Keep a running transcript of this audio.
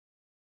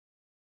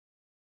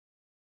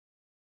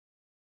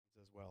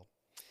as well.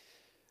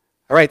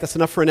 All right, that's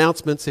enough for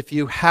announcements. If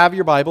you have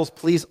your Bibles,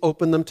 please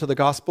open them to the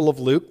Gospel of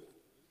Luke.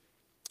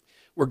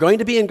 We're going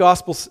to be in the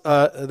Gospel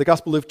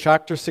of Luke,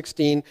 chapter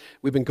 16.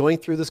 We've been going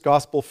through this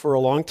gospel for a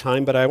long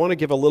time, but I want to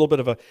give a little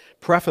bit of a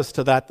preface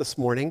to that this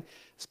morning,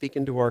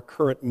 speaking to our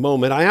current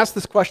moment. I asked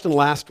this question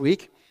last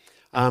week.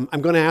 I'm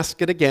going to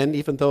ask it again,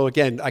 even though,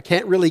 again, I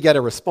can't really get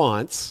a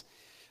response,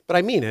 but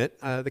I mean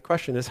it. The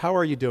question is, how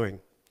are you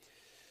doing?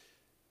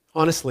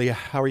 Honestly,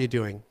 how are you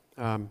doing?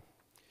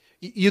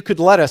 You could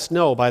let us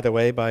know, by the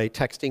way, by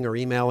texting or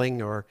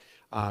emailing or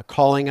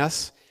calling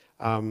us.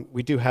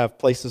 We do have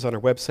places on our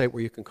website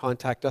where you can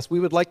contact us. We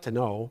would like to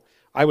know.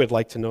 I would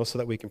like to know so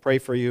that we can pray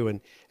for you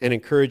and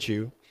encourage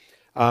you.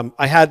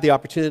 I had the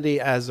opportunity,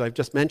 as I've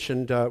just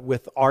mentioned,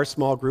 with our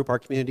small group, our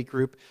community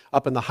group,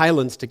 up in the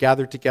Highlands to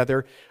gather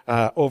together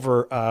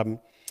over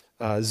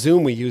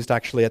Zoom we used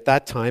actually at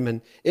that time.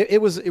 And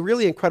it was a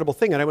really incredible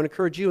thing. And I would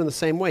encourage you in the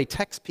same way.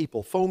 Text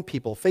people, phone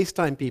people,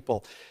 FaceTime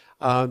people.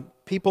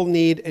 People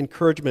need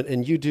encouragement,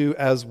 and you do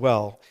as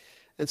well.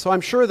 And so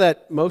I'm sure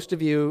that most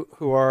of you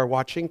who are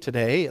watching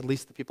today, at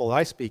least the people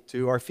I speak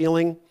to, are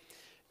feeling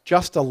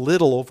just a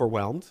little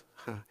overwhelmed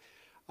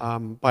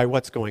by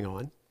what's going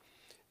on.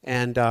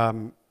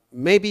 And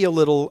maybe a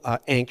little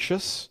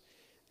anxious,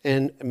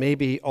 and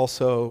maybe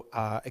also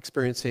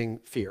experiencing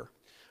fear.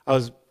 I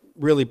was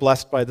really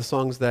blessed by the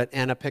songs that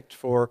Anna picked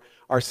for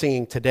our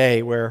singing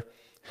today, where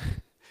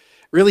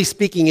really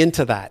speaking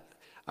into that,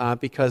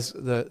 because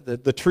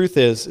the truth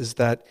is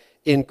that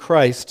in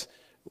Christ,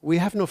 we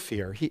have no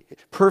fear.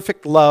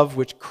 Perfect love,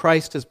 which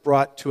Christ has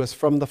brought to us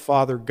from the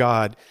Father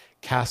God,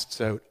 casts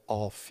out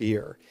all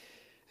fear.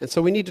 And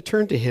so we need to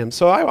turn to Him.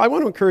 So I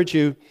want to encourage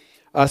you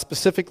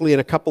specifically in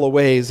a couple of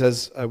ways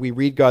as we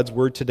read God's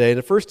Word today. And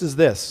the first is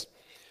this.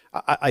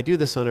 I do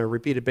this on a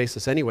repeated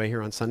basis anyway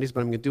here on Sundays,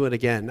 but I'm going to do it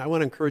again. I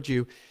want to encourage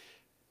you,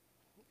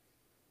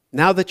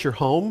 now that you're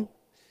home,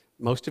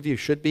 most of you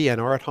should be and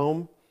are at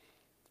home,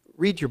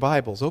 read your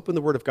Bibles, open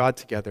the Word of God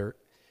together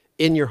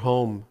in your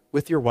home,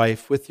 with your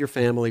wife, with your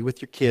family,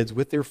 with your kids,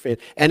 with your family.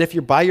 And if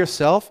you're by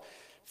yourself,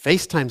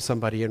 FaceTime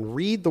somebody and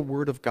read the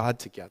Word of God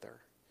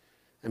together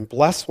and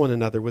bless one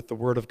another with the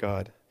Word of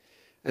God.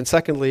 And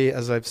secondly,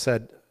 as I've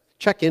said,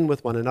 check in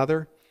with one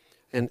another.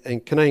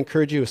 And can I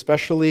encourage you,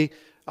 especially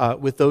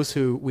with those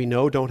who we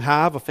know don't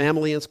have a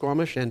family in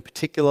Squamish, and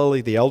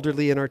particularly the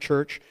elderly in our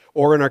church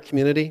or in our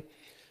community.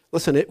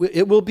 Listen,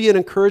 it will be an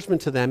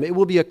encouragement to them. It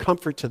will be a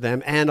comfort to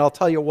them. And I'll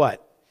tell you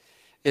what,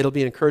 it'll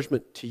be an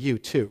encouragement to you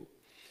too.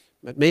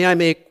 But may I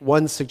make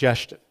one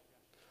suggestion?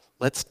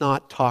 Let's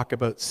not talk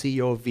about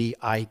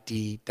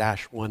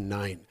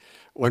COVID-19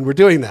 when we're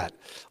doing that.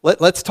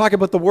 Let's talk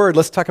about the Word.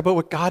 Let's talk about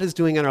what God is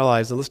doing in our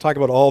lives, and let's talk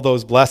about all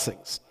those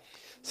blessings.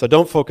 So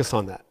don't focus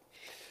on that.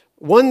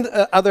 One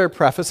other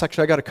preface,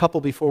 actually I got a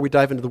couple before we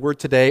dive into the Word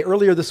today.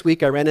 Earlier this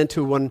week I ran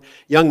into one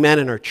young man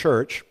in our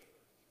church,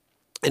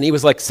 and he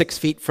was like 6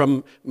 feet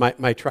from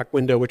my truck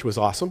window, which was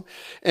awesome.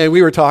 And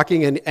we were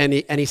talking, and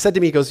he said to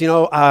me, he goes,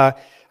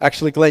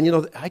 actually,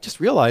 Glenn, I just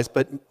realized,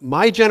 but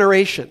my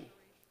generation,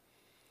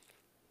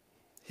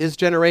 his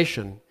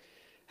generation,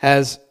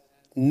 has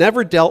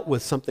never dealt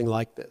with something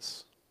like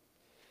this.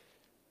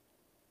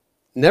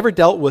 Never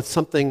dealt with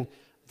something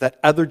that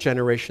other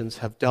generations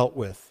have dealt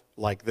with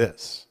like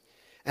this.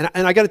 And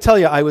I got to tell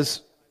you, I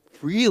was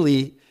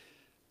really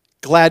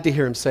glad to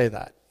hear him say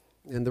that.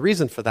 And the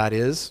reason for that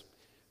is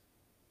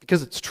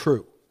because it's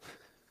true.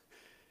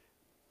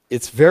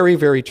 It's very,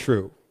 very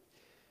true.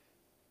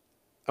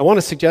 I want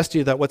to suggest to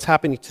you that what's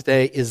happening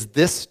today is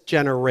this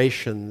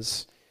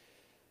generation's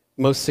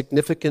most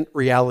significant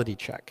reality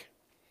check.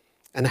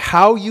 And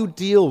how you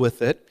deal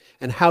with it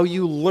and how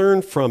you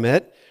learn from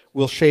it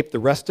will shape the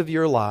rest of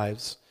your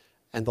lives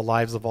and the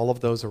lives of all of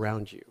those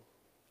around you.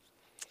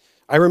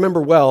 I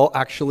remember well,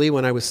 actually,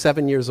 when I was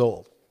 7 years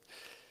old.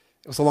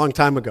 It was a long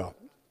time ago.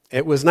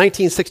 It was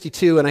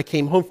 1962, and I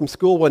came home from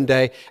school one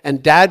day,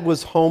 and Dad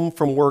was home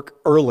from work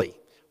early,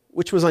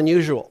 which was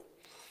unusual.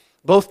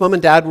 Both Mom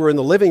and Dad were in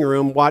the living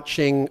room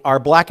watching our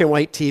black and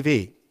white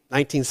TV,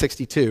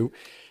 1962,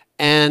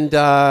 and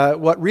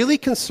what really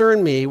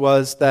concerned me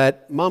was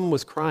that Mom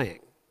was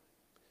crying.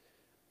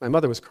 My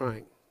mother was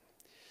crying.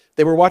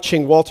 They were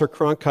watching Walter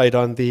Cronkite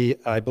on the,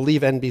 I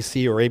believe,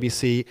 NBC or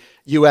ABC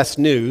U.S.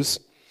 News.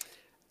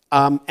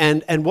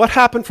 And what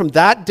happened from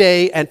that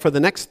day and for the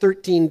next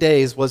 13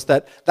 days was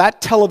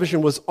that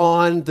television was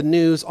on the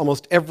news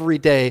almost every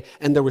day,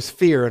 and there was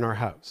fear in our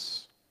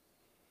house.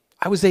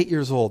 I was 7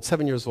 years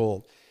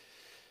old,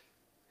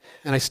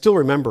 and I still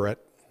remember it.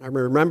 I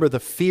remember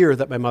the fear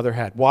that my mother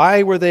had.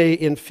 Why were they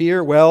in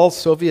fear? Well,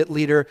 Soviet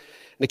leader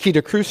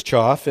Nikita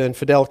Khrushchev and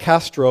Fidel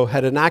Castro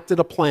had enacted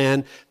a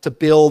plan to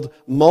build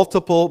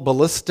multiple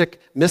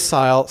ballistic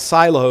missile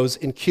silos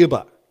in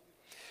Cuba.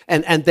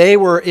 And they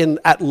were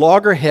at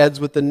loggerheads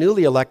with the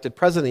newly elected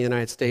President of the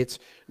United States,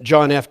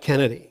 John F.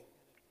 Kennedy.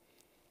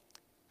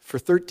 For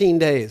 13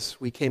 days,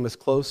 we came as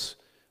close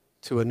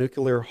to a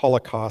nuclear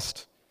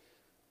holocaust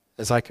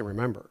as I can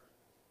remember.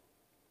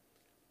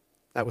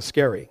 That was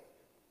scary.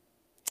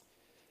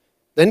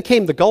 Then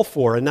came the Gulf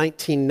War in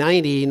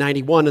 1990,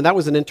 91, and that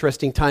was an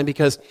interesting time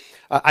because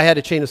I had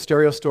a chain of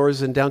stereo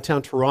stores in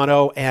downtown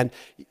Toronto, and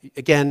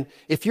again,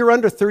 if you're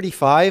under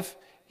 35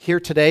 here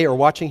today or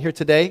watching here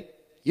today,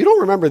 you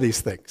don't remember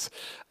these things.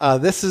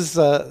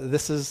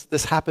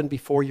 This happened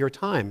before your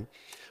time.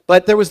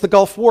 But there was the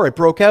Gulf War. It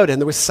broke out,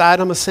 and there was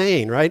Saddam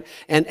Hussein, right?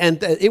 And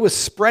it was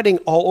spreading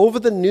all over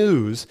the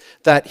news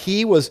that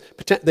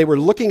they were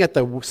looking at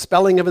the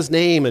spelling of his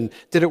name, and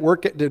did it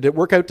work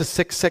out to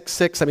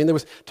 666? I mean, there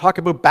was talk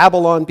about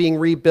Babylon being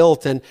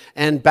rebuilt,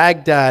 and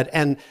Baghdad,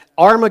 and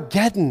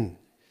Armageddon.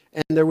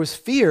 And there was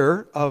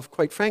fear of,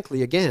 quite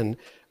frankly, again,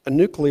 a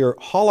nuclear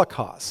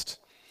holocaust.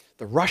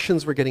 The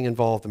Russians were getting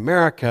involved,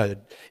 America.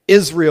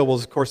 Israel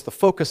was, of course, the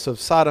focus of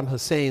Saddam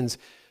Hussein's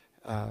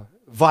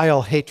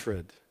vile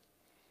hatred.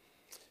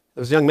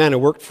 There was a young man who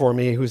worked for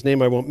me, whose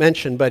name I won't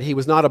mention, but he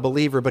was not a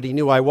believer, but he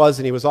knew I was,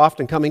 and he was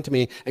often coming to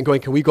me and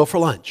going, "Can we go for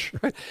lunch?"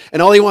 Right?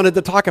 And all he wanted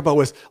to talk about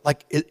was,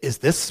 like, is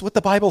this what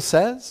the Bible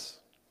says?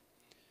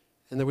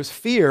 And there was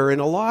fear in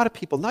a lot of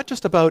people, not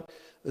just about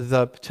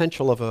the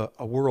potential of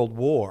a world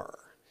war,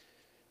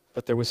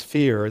 but there was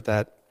fear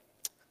that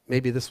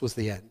maybe this was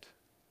the end.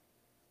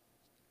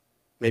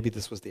 Maybe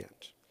this was the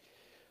end.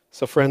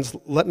 So friends,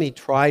 let me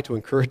try to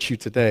encourage you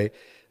today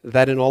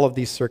that in all of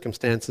these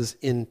circumstances,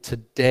 in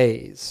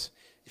today's,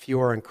 if you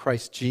are in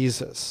Christ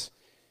Jesus,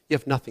 you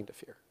have nothing to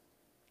fear.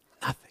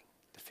 Nothing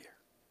to fear.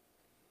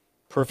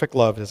 Perfect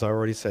love, as I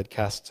already said,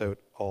 casts out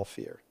all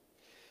fear.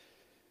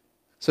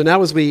 So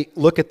now as we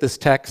look at this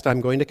text,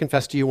 I'm going to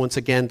confess to you once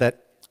again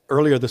that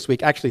earlier this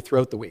week, actually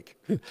throughout the week,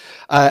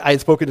 I had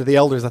spoken to the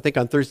elders, I think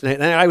on Thursday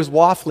night, and I was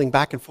waffling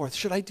back and forth.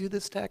 Should I do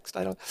this text?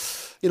 I don't,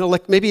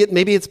 like maybe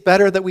it's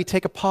better that we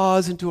take a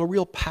pause and do a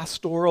real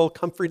pastoral,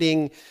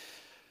 comforting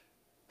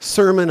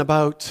sermon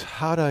about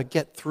how to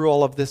get through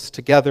all of this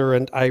together,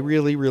 and I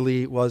really,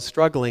 really was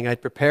struggling.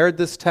 I'd prepared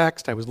this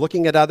text, I was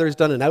looking at others,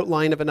 done an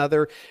outline of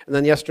another, and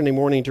then yesterday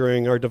morning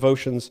during our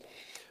devotions,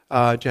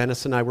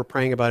 Janice and I were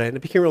praying about it, and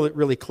it became really,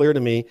 really clear to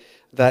me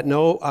that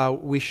no,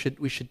 we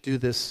should do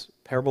this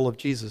parable of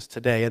Jesus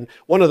today. And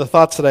one of the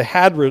thoughts that I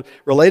had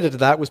related to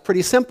that was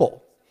pretty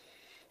simple.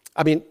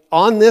 I mean,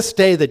 on this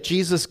day that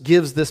Jesus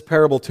gives this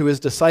parable to his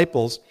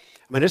disciples,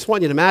 I just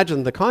want you to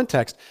imagine the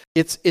context.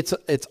 It's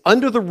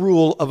under the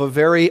rule of a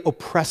very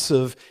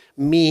oppressive,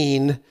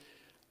 mean,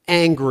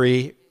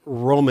 angry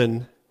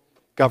Roman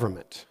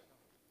government.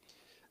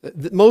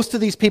 Most of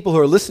these people who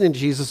are listening to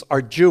Jesus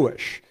are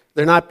Jewish.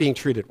 They're not being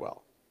treated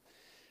well.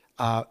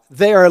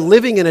 They are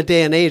living in a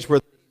day and age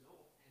where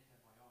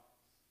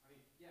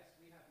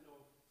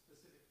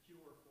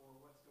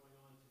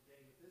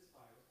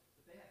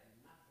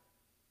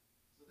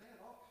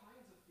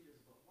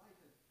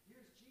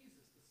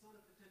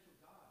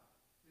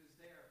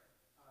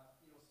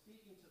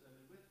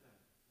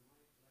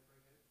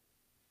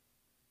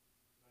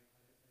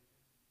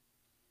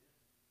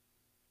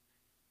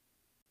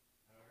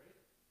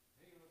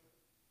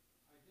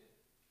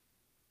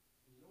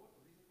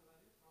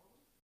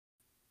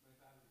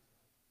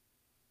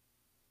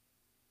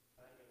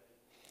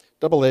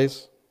double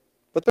A's,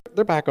 but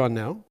they're back on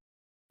now.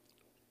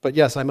 But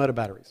yes, I'm out of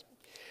batteries.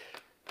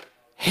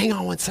 Hang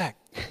on one sec.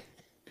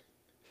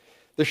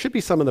 There should be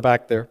some in the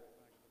back there.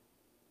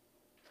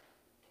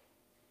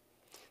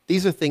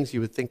 These are things you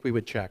would think we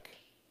would check.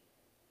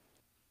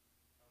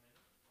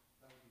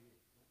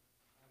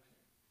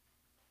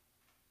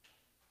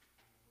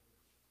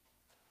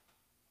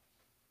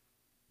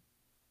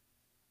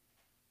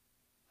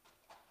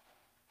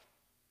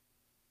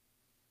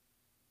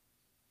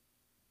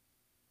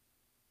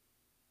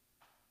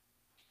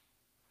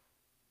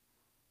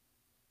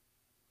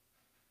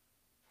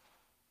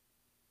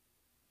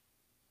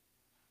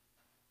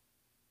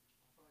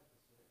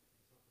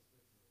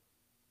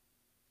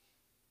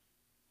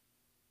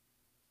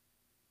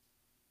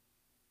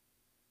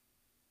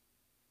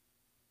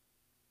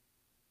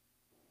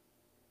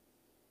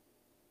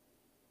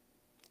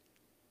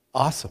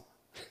 Awesome.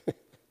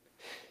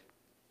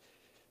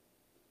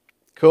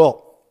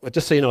 Cool. But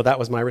just so you know, that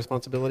was my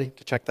responsibility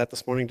to check that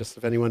this morning, just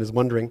if anyone is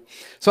wondering.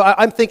 So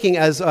I'm thinking,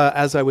 as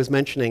I was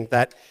mentioning,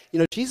 that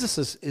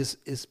Jesus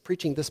is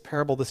preaching this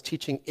parable, this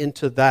teaching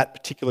into that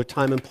particular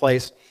time and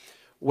place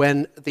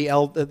when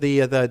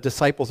the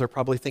disciples are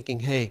probably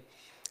thinking, hey,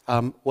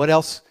 what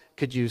else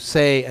could you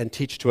say and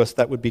teach to us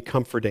that would be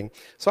comforting?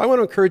 So I want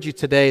to encourage you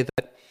today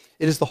that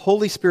it is the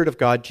Holy Spirit of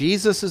God.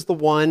 Jesus is the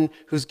one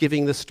who's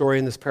giving this story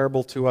and this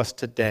parable to us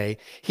today.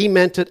 He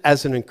meant it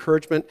as an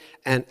encouragement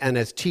and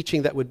as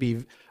teaching that would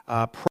be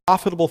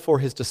profitable for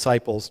his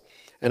disciples.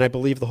 And I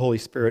believe the Holy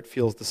Spirit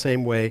feels the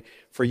same way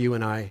for you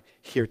and I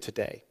here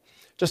today.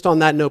 Just on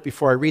that note,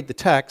 before I read the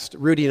text,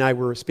 Rudy and I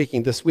were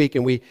speaking this week,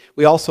 and we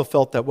also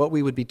felt that what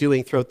we would be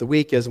doing throughout the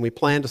week is, and we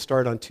plan to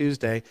start on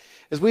Tuesday,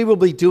 is we will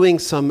be doing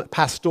some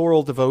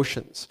pastoral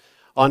devotions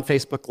on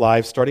Facebook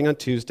Live, starting on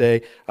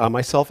Tuesday.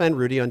 Myself and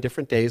Rudy on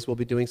different days will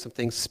be doing some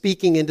things,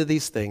 speaking into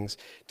these things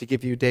to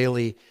give you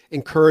daily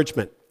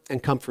encouragement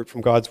and comfort from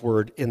God's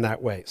Word in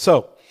that way.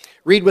 So,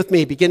 read with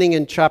me, beginning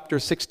in chapter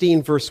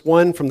 16, verse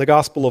 1 from the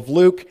Gospel of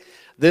Luke.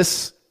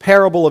 this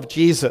parable of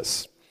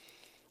Jesus.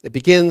 It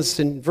begins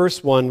in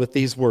verse 1 with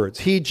these words.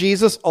 He,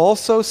 Jesus,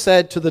 also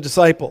said to the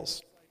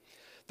disciples,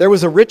 there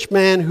was a rich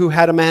man who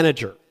had a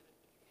manager,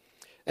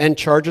 and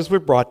charges were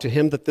brought to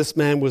him that this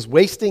man was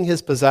wasting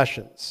his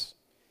possessions.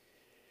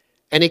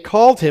 And he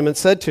called him and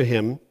said to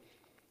him,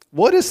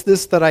 what is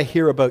this that I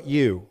hear about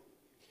you?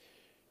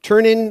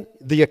 Turn in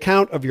the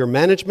account of your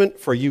management,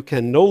 for you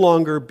can no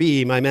longer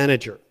be my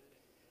manager.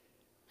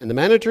 And the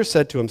manager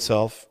said to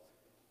himself,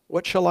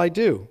 what shall I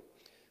do,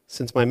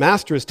 since my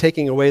master is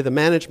taking away the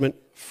management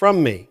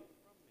from me?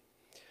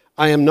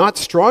 I am not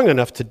strong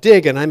enough to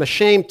dig, and I'm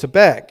ashamed to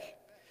beg.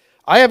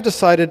 I have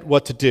decided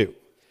what to do,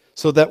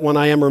 so that when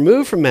I am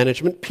removed from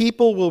management,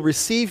 people will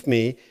receive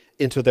me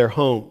into their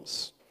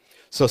homes.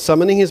 So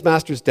summoning his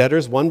master's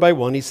debtors one by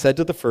one, he said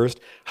to the first,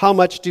 how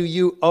much do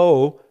you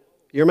owe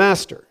your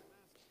master?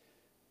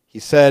 He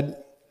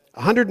said,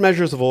 100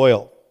 measures of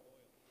oil.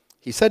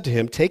 He said to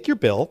him, take your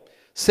bill,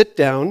 sit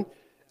down,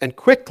 and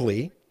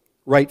quickly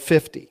write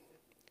 50.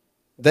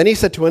 Then he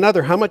said to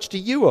another, how much do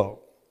you owe?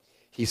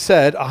 He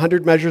said,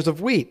 100 measures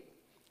of wheat.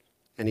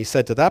 And he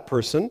said to that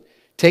person,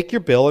 take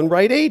your bill and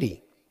write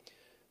 80.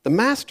 The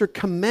master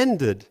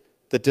commended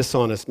the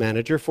dishonest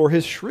manager for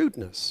his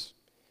shrewdness.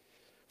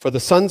 For the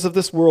sons of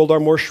this world are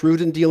more shrewd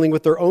in dealing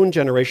with their own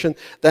generation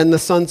than the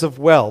sons of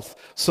wealth,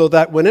 so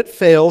that when it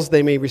fails,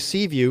 they may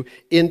receive you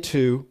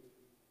into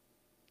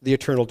the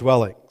eternal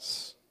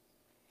dwellings.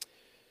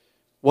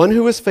 One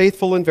who is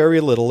faithful in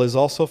very little is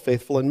also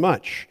faithful in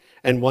much,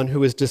 and one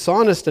who is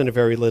dishonest in a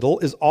very little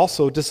is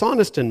also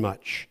dishonest in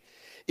much.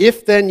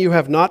 If then you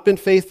have not been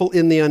faithful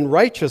in the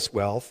unrighteous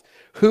wealth,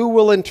 who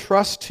will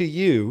entrust to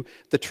you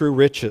the true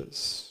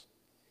riches?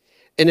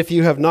 And if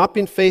you have not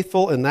been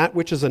faithful in that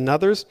which is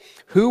another's,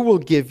 who will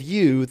give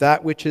you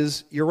that which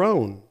is your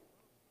own?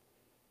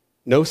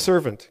 No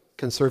servant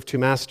can serve two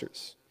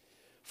masters,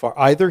 for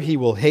either he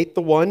will hate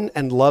the one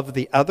and love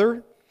the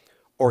other,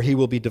 or he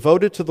will be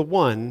devoted to the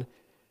one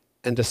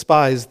and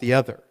despise the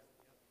other.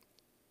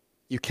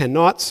 You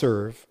cannot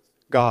serve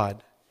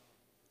God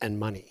and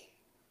money.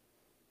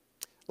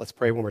 Let's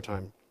pray one more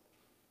time.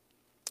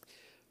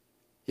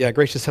 Yeah,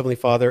 gracious Heavenly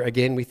Father,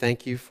 again, we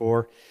thank you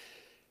for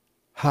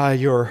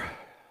your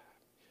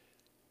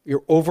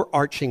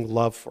overarching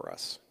love for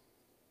us.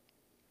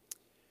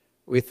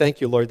 We thank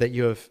you, Lord, that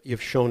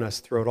you've shown us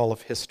throughout all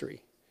of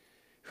history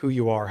who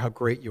you are, how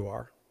great you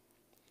are.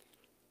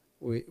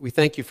 We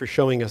thank you for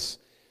showing us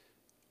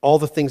all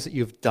the things that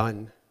you've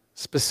done,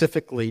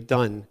 specifically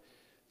done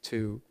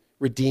to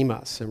redeem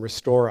us and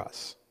restore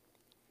us.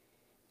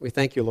 We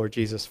thank you, Lord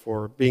Jesus,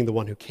 for being the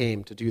one who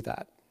came to do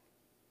that.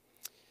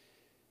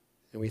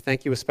 And we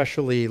thank you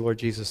especially, Lord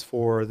Jesus,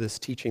 for this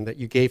teaching that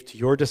you gave to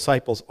your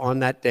disciples on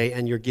that day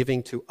and you're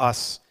giving to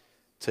us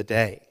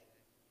today.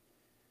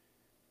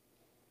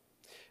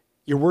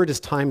 Your word is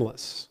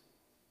timeless.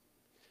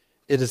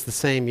 It is the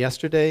same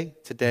yesterday,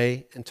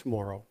 today, and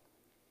tomorrow.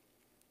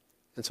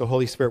 And so,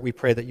 Holy Spirit, we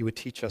pray that you would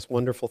teach us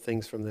wonderful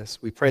things from this.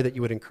 We pray that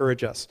you would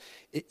encourage us,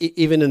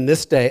 even in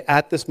this day,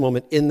 at this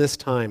moment, in this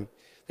time,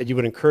 that you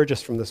would encourage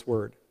us from this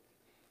word.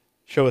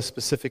 Show us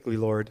specifically,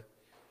 Lord,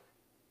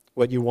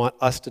 what you want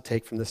us to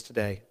take from this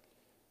today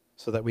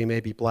so that we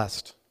may be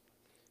blessed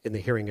in the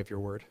hearing of your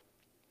word.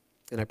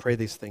 And I pray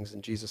these things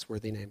in Jesus'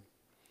 worthy name.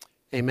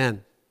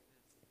 Amen.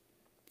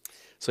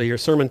 So your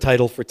sermon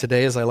title for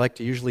today, as I like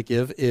to usually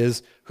give,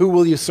 is Who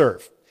Will You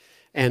Serve?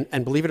 And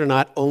believe it or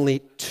not, only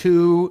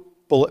 2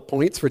 bullet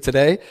points for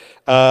today,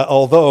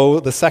 although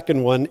the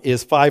second one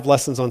is 5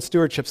 lessons on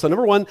stewardship. So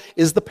number 1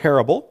 is the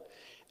parable.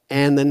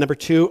 And then number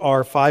 2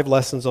 are 5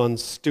 lessons on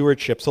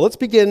stewardship. So let's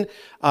begin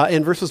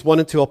in verses 1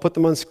 and 2. I'll put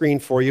them on screen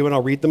for you and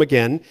I'll read them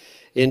again.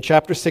 In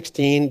chapter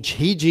 16,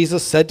 he,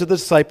 Jesus, said to the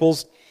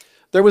disciples,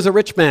 there was a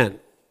rich man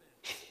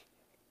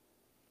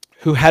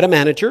who had a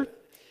manager,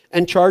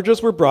 and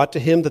charges were brought to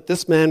him that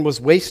this man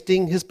was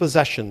wasting his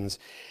possessions.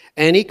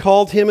 And he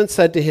called him and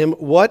said to him,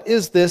 what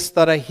is this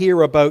that I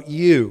hear about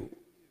you?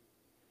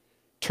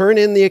 Turn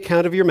in the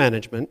account of your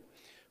management,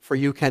 for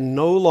you can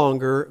no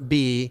longer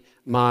be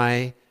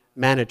my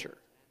manager.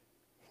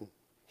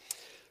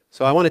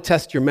 So I want to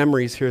test your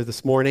memories here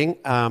this morning.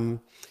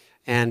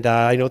 And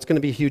I know it's going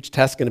to be a huge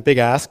test and a big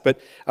ask, but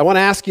I want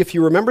to ask you if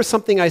you remember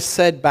something I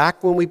said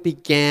back when we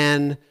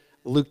began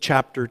Luke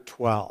chapter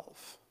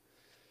 12.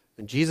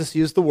 And Jesus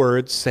used the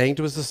words, saying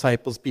to his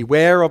disciples,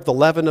 beware of the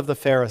leaven of the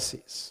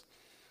Pharisees.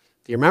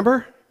 Do you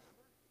remember?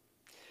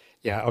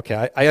 Yeah,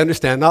 okay, I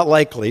understand, not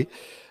likely.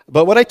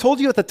 But what I told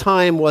you at the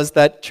time was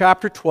that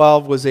chapter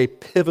 12 was a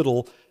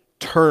pivotal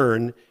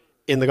turn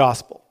in the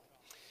gospel.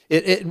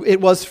 It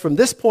was from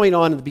this point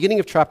on, at the beginning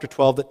of chapter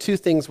 12, that 2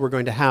 things were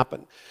going to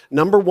happen.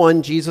 Number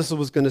 1, Jesus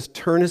was going to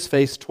turn his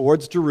face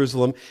towards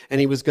Jerusalem, and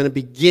he was going to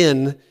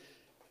begin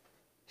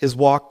his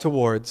walk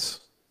towards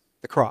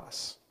the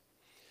cross.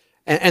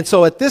 And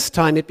so at this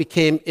time, it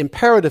became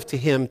imperative to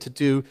him to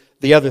do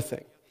the other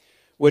thing,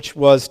 which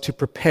was to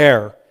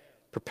prepare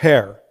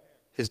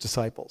his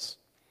disciples.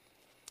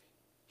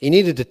 He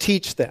needed to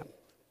teach them.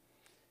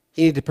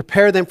 He needed to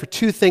prepare them for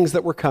 2 things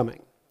that were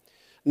coming.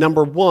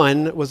 Number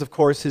one was, of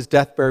course, his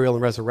death, burial,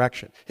 and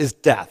resurrection, his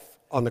death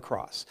on the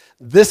cross.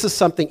 This is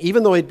something,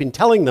 even though he'd been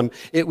telling them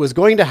it was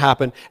going to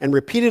happen and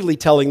repeatedly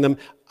telling them,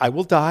 I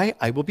will die,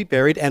 I will be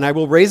buried, and I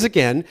will raise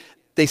again,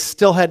 they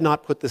still had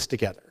not put this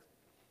together.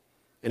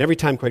 And every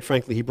time, quite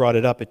frankly, he brought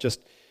it up, it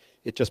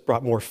just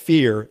brought more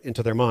fear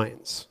into their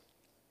minds.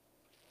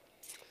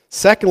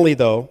 Secondly,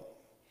 though,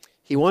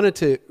 he wanted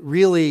to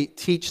really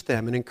teach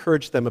them and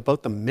encourage them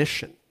about the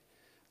mission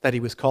that he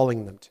was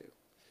calling them to.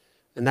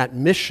 And that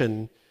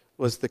mission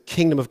was the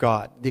kingdom of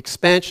God, the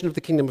expansion of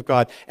the kingdom of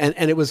God. And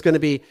it was going to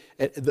be,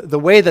 the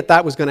way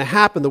that was going to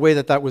happen, the way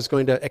that was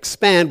going to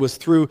expand was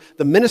through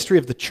the ministry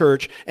of the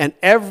church and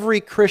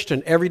every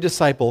Christian, every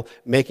disciple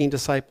making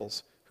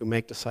disciples who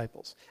make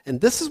disciples.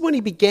 And this is when he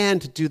began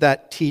to do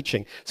that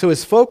teaching. So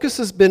his focus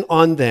has been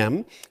on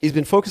them. He's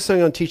been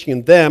focusing on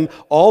teaching them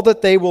all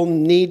that they will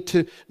need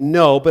to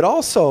know, but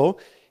also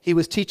he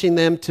was teaching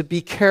them to be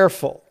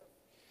careful,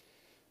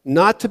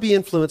 not to be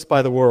influenced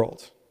by the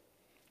world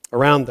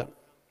around them,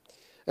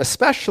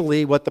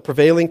 especially what the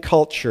prevailing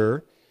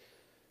culture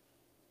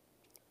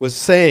was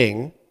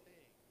saying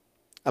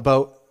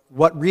about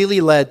what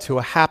really led to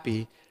a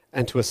happy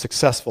and to a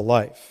successful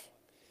life.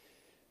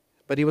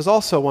 But he was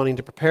also wanting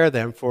to prepare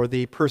them for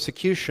the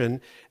persecution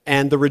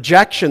and the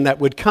rejection that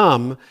would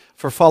come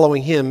for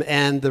following him,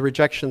 and the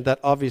rejection that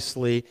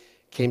obviously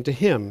came to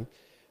him.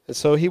 And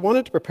so he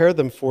wanted to prepare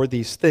them for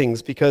these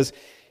things because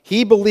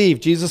he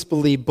believed, Jesus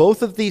believed,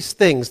 both of these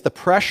things, the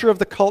pressure of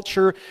the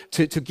culture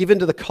to give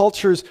into the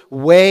culture's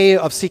way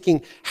of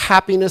seeking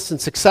happiness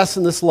and success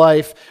in this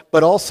life,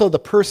 but also the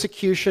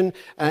persecution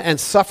and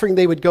suffering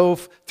they would go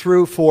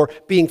through for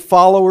being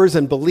followers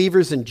and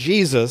believers in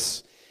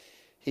Jesus.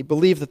 He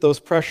believed that those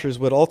pressures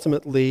would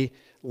ultimately,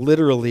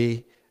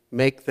 literally,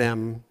 make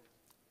them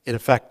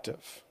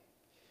ineffective.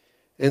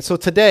 And so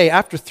today,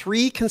 after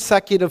 3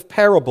 consecutive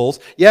parables,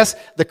 yes,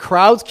 the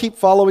crowds keep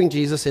following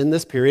Jesus in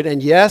this period,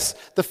 and yes,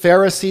 the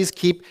Pharisees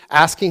keep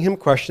asking him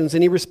questions,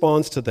 and he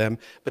responds to them,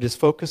 but his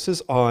focus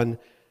is on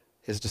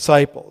his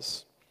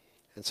disciples.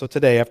 And so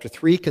today, after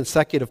 3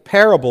 consecutive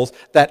parables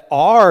that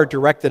are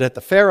directed at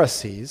the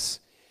Pharisees,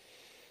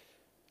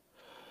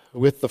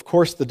 with, of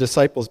course, the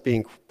disciples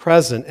being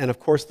present, and, of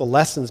course, the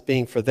lessons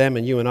being for them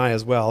and you and I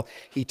as well,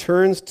 he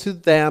turns to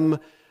them,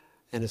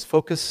 and his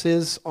focus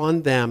is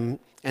on them,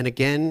 and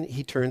again,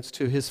 he turns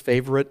to his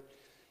favorite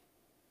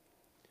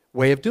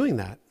way of doing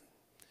that,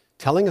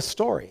 telling a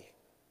story,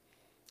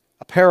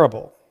 a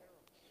parable.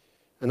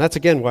 And that's,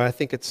 again, why I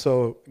think it's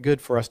so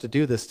good for us to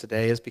do this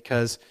today, is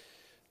because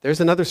there's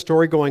another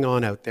story going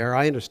on out there,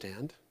 I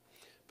understand,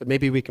 but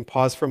maybe we can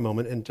pause for a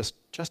moment and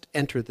just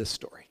enter this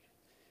story.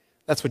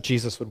 That's what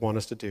Jesus would want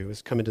us to do,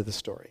 is come into the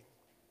story.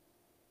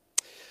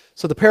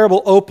 So the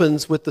parable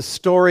opens with the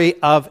story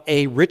of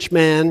a rich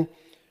man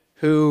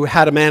who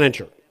had a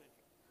manager.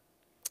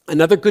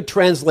 Another good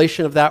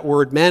translation of that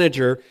word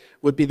manager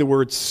would be the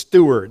word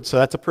steward. So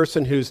that's a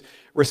person who's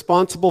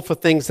responsible for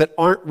things that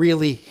aren't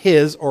really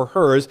his or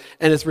hers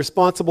and is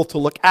responsible to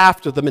look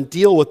after them and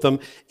deal with them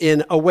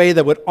in a way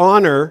that would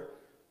honor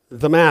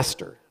the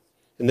master,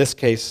 in this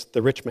case,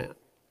 the rich man.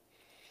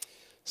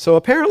 So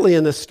apparently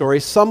in this story,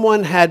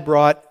 someone had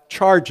brought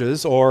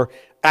charges or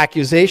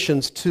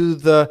accusations to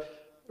the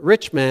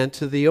rich man,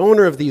 to the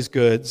owner of these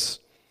goods,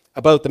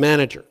 about the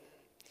manager.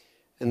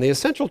 And the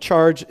essential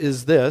charge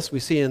is this. We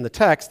see in the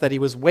text that he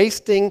was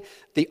wasting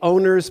the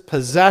owner's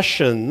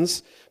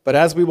possessions, but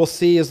as we will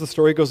see as the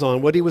story goes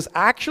on, what he was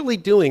actually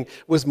doing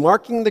was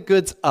marking the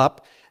goods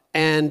up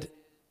and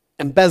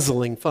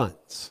embezzling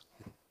funds.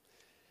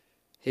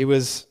 He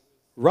was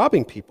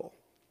robbing people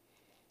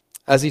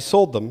as he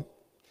sold them.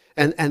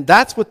 And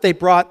that's what they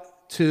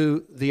brought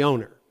to the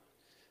owner,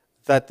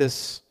 that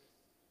this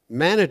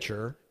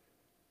manager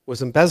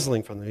was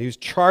embezzling from them. He was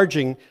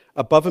charging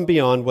above and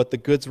beyond what the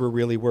goods were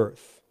really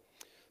worth.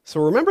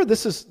 So remember,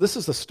 this is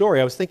the story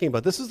I was thinking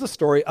about. This is the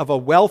story of a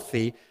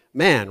wealthy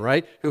man,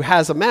 right, who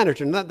has a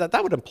manager. And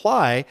that would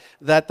imply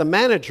that the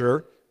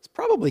manager is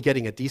probably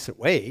getting a decent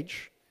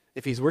wage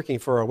if he's working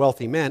for a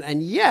wealthy man.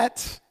 And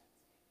yet,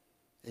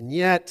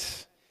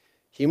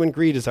 human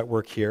greed is at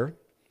work here,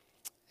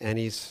 and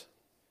he's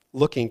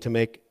looking to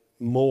make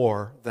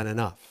more than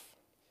enough.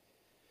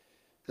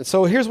 And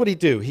so here's what he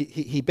do.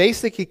 He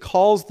basically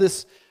calls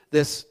this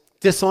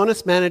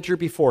dishonest manager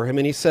before him,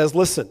 and he says,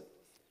 listen,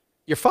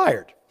 you're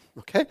fired,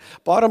 okay?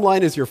 Bottom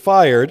line is you're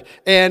fired.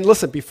 And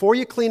listen, before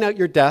you clean out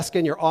your desk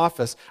and your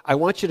office, I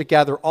want you to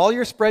gather all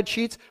your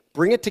spreadsheets,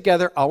 bring it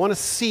together. I want to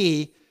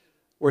see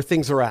where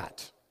things are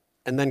at,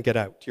 and then get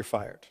out. You're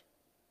fired.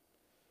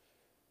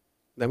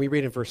 Then we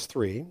read in verse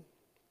 3,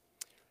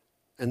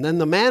 and then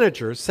the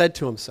manager said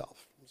to himself,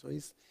 so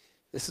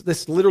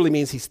this literally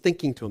means he's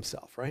thinking to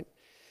himself, right?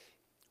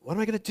 What am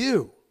I going to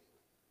do?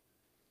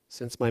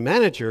 Since my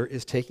manager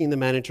is taking the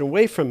manager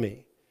away from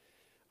me.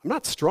 I'm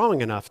not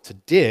strong enough to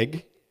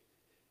dig,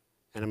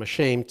 and I'm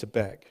ashamed to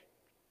beg.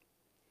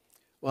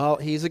 Well,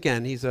 he's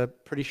a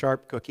pretty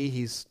sharp cookie.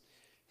 He's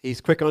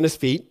quick on his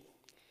feet,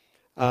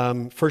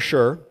 for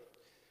sure.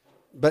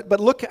 But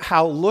look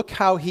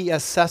how he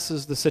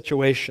assesses the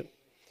situation.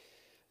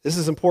 This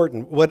is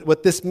important.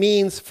 What this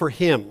means for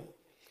him.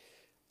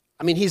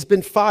 I mean, he's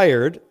been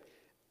fired,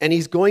 and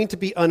he's going to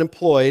be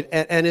unemployed,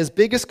 and his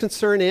biggest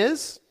concern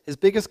is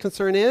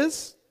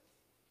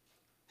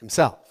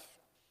himself,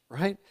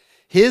 right?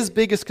 His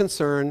biggest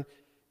concern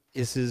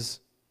is his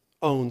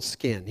own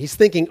skin. He's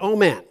thinking, oh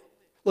man,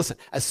 listen,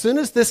 as soon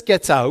as this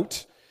gets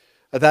out,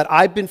 that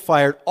I've been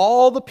fired,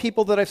 all the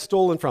people that I've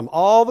stolen from,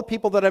 all the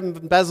people that I've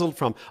embezzled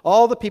from,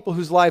 all the people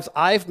whose lives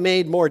I've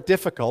made more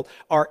difficult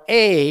are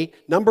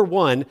number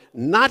one,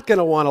 not going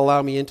to want to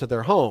allow me into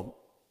their home.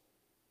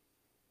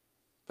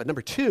 But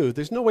number two,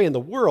 there's no way in the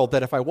world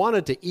that if I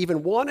wanted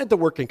to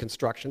work in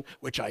construction,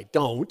 which I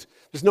don't,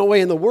 there's no way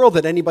in the world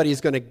that anybody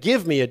is going to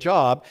give me a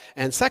job.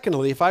 And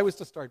secondly, if I was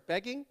to start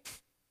begging,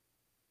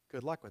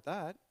 good luck with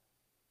that.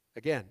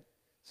 Again,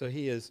 so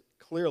he is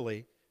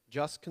clearly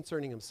just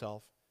concerning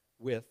himself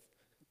with,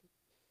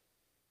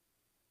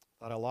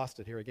 thought I lost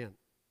it here again.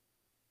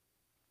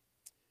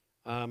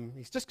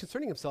 He's just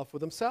concerning himself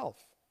with himself.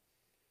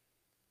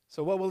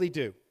 So what will he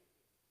do?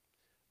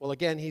 Well,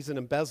 again, he's an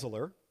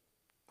embezzler,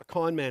 a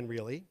con man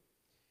really.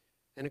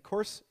 And of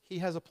course, he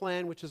has a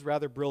plan which is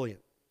rather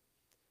brilliant.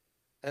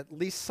 At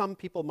least some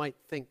people might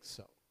think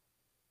so.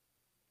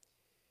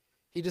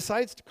 He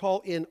decides to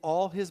call in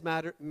all his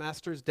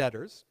master's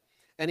debtors,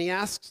 and he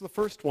asks the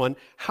first one,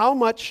 how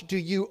much do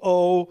you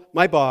owe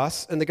my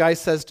boss? And the guy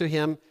says to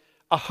him,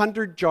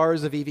 100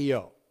 jars of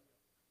EVO.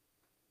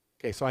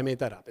 Okay, so I made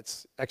that up.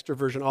 It's extra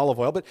virgin olive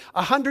oil, but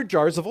 100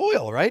 jars of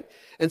oil, right?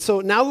 And so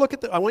now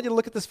I want you to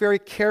look at this very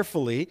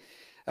carefully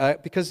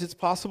because it's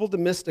possible to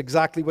miss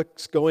exactly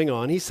what's going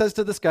on. He says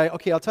to this guy,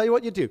 okay, I'll tell you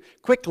what you do.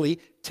 Quickly,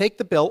 take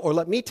the bill, or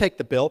let me take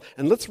the bill,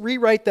 and let's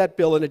rewrite that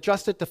bill and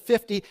adjust it to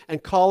 50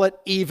 and call it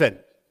even.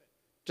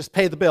 Just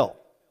pay the bill.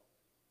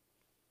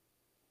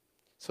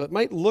 So it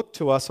might look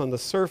to us on the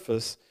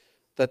surface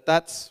that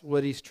that's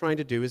what he's trying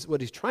to do.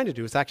 What he's trying to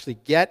do is actually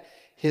get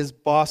his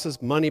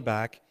boss's money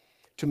back,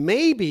 to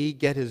maybe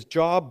get his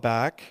job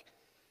back.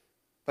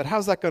 But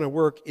how's that going to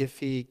work if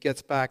he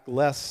gets back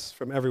less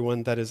from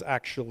everyone that is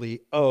actually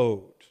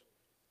owed?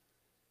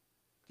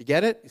 You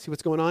get it? You see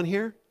what's going on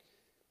here?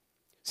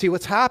 See,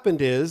 what's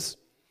happened is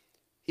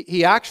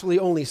he actually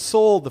only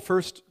sold the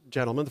first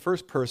gentleman, the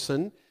first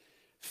person,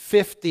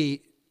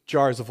 50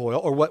 jars of oil,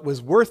 or what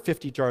was worth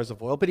 50 jars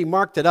of oil, but he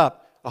marked it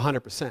up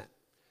 100%. And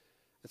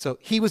so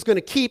he was going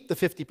to keep the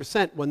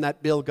 50% when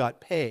that bill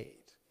got paid.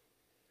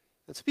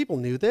 And so people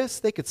knew this.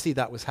 They could see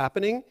that was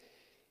happening.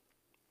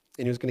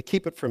 And he was going to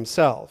keep it for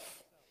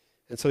himself.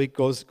 And so he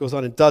goes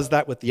on and does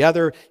that with the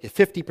other.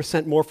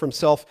 50% more for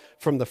himself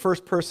from the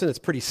first person. It's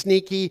pretty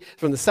sneaky.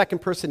 From the second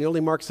person, he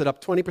only marks it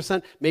up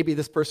 20%. Maybe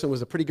this person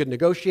was a pretty good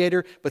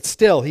negotiator. But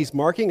still, he's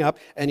marking up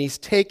and he's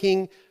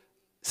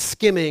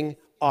skimming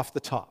off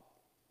the top.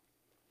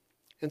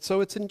 And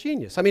so it's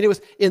ingenious. I mean,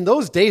 in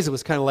those days, it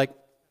was kind of like,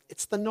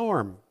 it's the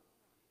norm.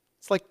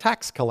 It's like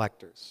tax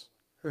collectors.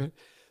 Right?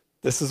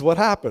 This is what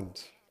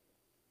happened.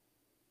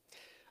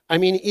 I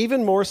mean,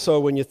 even more so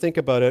when you think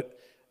about it,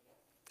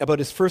 about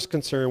his first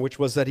concern, which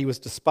was that he was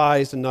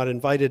despised and not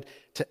invited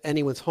to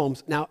anyone's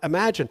homes. Now,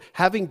 imagine,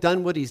 having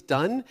done what he's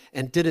done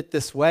and did it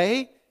this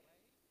way,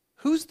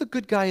 who's the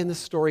good guy in this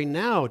story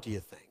now, do you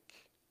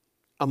think,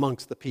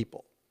 amongst the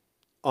people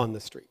on the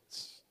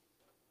streets?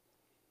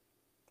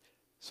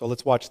 So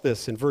let's watch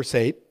this. In verse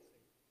 8,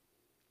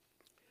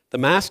 the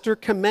master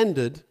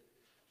commended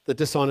the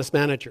dishonest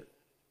manager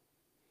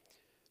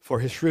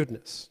for his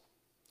shrewdness.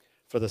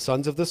 For the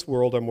sons of this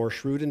world are more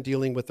shrewd in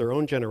dealing with their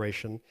own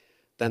generation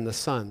than the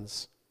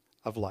sons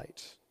of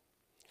light.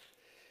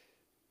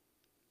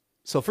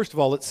 So first of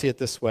all, let's see it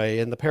this way.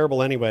 In the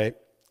parable anyway,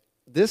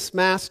 this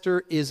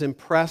master is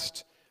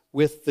impressed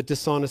with the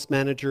dishonest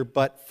manager,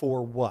 but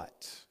for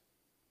what?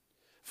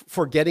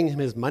 For getting him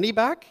his money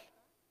back?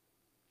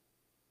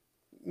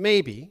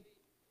 Maybe.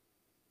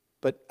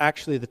 But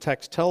actually the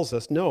text tells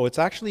us, no, it's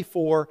actually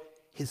for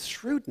his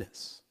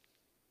shrewdness.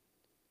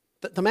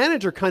 The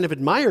manager kind of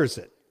admires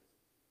it.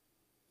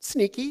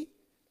 Sneaky,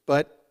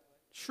 but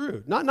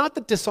shrewd. Not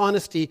the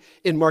dishonesty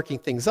in marking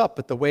things up,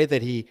 but the way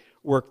that he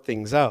worked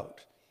things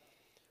out.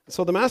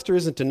 So the master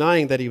isn't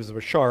denying that he was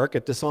a shark, a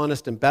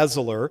dishonest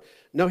embezzler.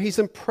 No, he's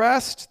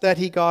impressed that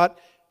he got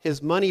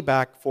his money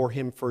back for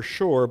him for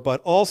sure, but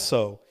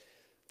also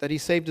that he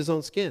saved his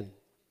own skin,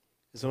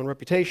 his own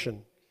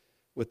reputation,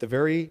 with the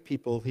very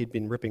people he'd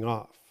been ripping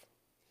off.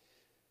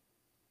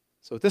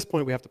 So at this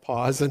point, we have to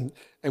pause and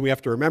we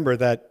have to remember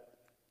that,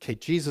 okay,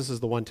 Jesus is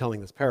the one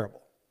telling this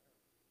parable.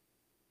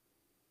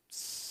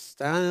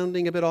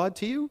 Sounding a bit odd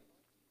to you?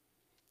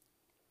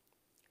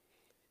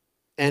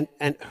 And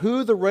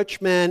who the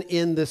rich man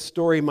in this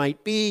story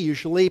might be,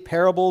 usually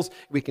parables,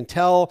 we can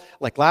tell,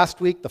 like last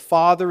week, the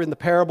father in the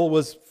parable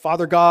was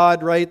Father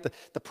God, right?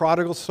 The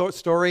prodigal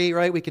story,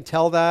 right? We can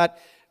tell that.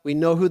 We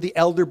know who the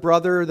elder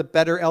brother, the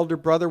better elder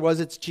brother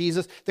was. It's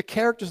Jesus. The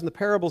characters in the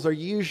parables are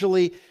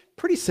usually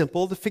pretty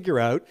simple to figure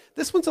out.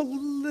 This one's a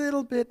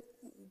little bit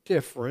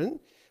different,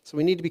 so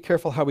we need to be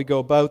careful how we go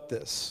about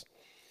this.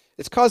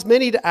 It's caused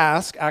many to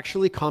ask,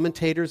 actually,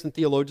 commentators and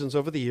theologians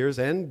over the years,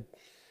 and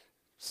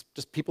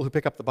just people who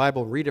pick up the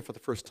Bible and read it for the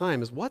first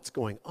time, is what's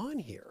going on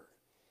here?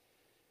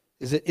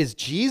 Is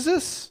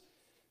Jesus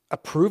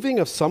approving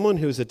of someone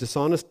who's a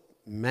dishonest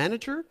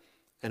manager,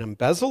 an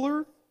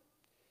embezzler?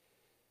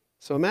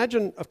 So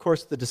imagine, of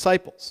course, the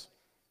disciples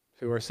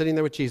who are sitting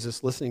there with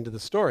Jesus listening to the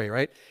story,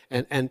 right?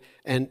 And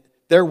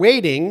they're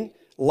waiting,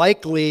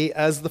 likely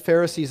as the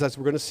Pharisees, as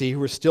we're going to see,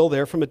 who are still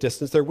there from a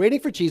distance. They're waiting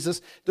for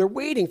Jesus. They're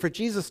waiting for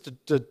Jesus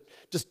to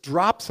just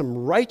drop some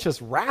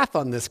righteous wrath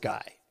on this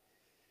guy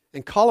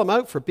and call him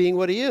out for being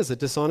what he is, a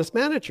dishonest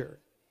manager.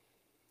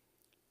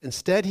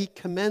 Instead, he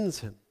commends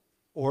him,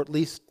 or at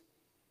least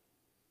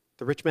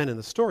the rich man in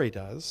the story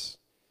does.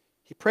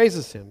 He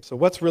praises him. So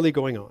what's really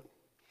going on?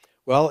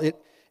 Well,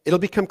 it'll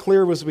become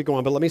clear as we go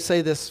on, but let me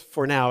say this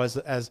for now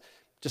as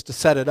just to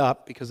set it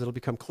up, because it'll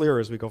become clearer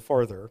as we go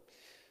further.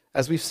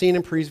 As we've seen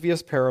in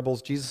previous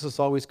parables, Jesus is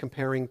always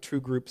comparing two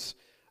groups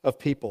of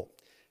people,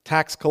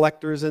 tax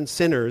collectors and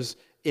sinners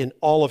in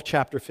all of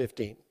chapter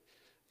 15,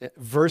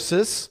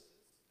 versus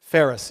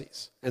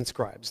Pharisees and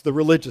scribes, the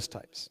religious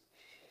types.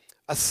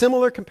 A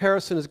similar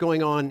comparison is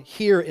going on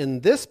here in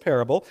this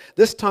parable.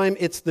 This time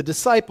it's the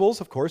disciples,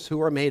 of course,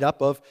 who are made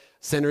up of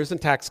sinners and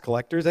tax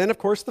collectors, and of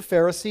course the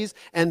Pharisees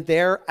and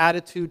their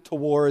attitude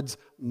towards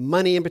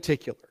money in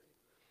particular.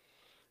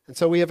 And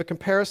so we have a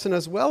comparison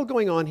as well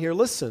going on here.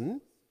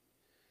 Listen,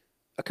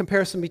 a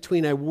comparison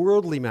between a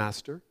worldly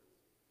master,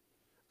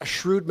 a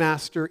shrewd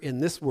master in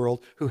this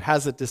world who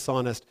has a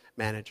dishonest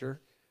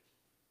manager,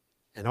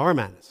 and our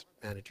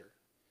manager,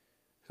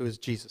 who is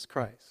Jesus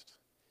Christ.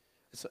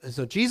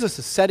 So Jesus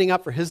is setting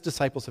up for his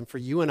disciples and for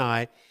you and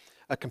I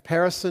a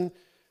comparison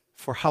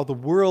for how the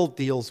world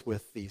deals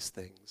with these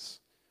things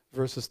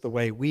versus the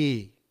way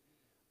we,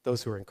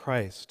 those who are in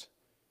Christ,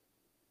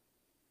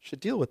 should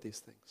deal with these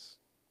things.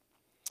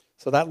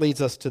 So that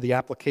leads us to the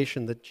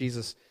application that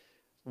Jesus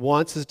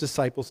wants his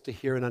disciples to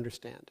hear and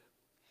understand.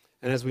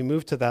 And as we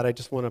move to that, I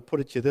just want to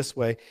put it to you this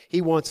way.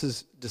 He wants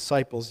his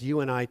disciples,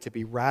 you and I, to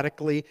be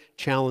radically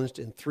challenged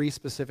in three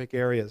specific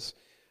areas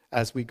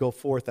as we go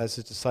forth as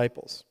his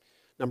disciples.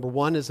 Number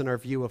one is in our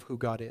view of who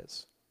God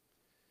is.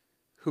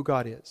 Who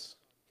God is.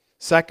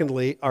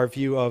 Secondly, our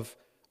view of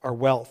our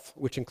wealth,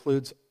 which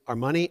includes our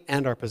money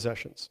and our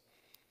possessions.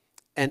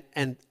 And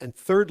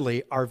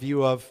thirdly, our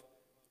view of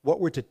what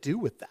we're to do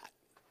with that.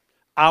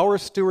 Our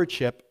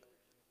stewardship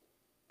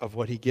of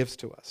what he gives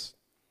to us.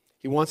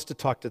 He wants to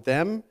talk to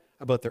them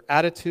about their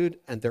attitude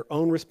and their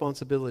own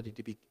responsibility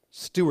to be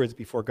stewards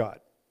before God.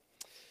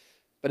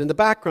 But in the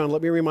background,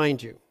 let me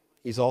remind you,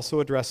 he's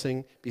also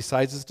addressing,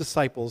 besides his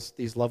disciples,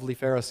 these lovely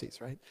Pharisees,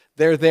 right?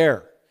 They're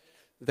there.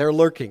 They're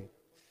lurking.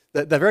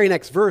 The very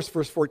next verse,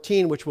 verse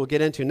 14, which we'll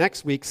get into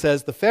next week,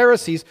 says, the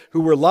Pharisees, who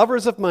were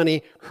lovers of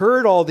money,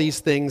 heard all these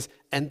things,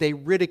 and they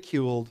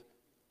ridiculed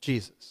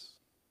Jesus.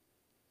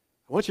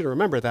 I want you to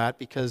remember that,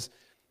 because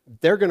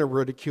they're going to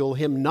ridicule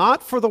him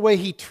not for the way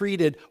he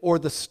treated or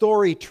the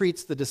story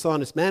treats the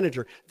dishonest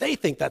manager. They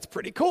think that's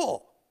pretty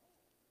cool.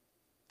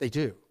 They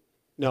do.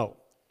 No.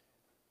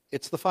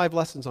 It's the 5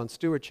 lessons on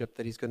stewardship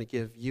that he's going to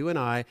give you and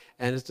I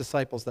and his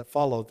disciples that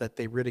follow that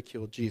they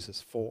ridiculed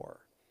Jesus for.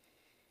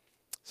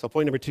 So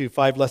point number 2,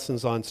 5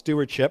 lessons on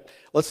stewardship.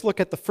 Let's look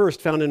at the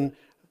first found in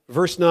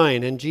verse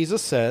 9. And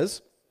Jesus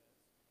says,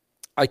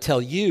 I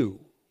tell you,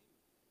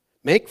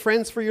 make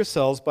friends for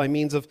yourselves by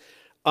means of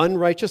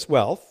unrighteous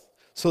wealth,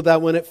 so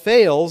that when it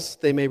fails,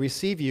 they may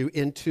receive you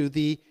into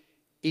the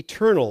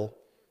eternal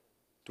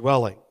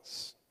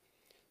dwellings.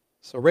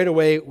 So right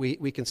away,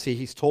 we can see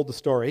he's told the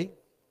story,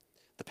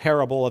 the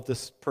parable of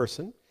this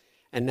person,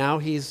 and now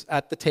he's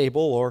at the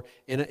table or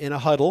in a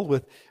huddle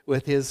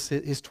with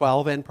his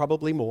 12 and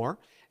probably more,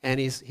 and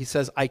he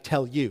says, I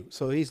tell you.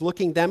 So he's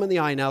looking them in the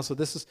eye now. So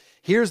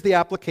here's the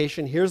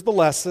application, here's the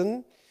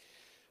lesson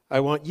I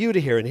want you to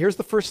hear. And here's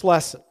the first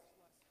lesson.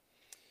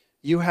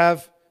 You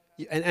have,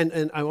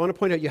 and I want to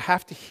point out, you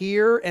have to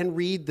hear and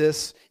read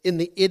this in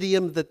the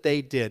idiom that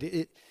they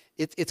did.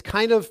 It's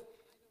kind of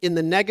in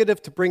the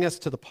negative to bring us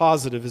to the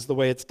positive is the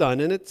way it's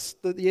done, and it's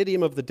the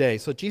idiom of the day.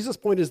 So Jesus'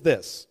 point is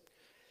this.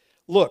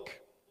 Look,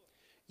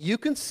 you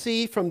can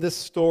see from this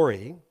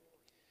story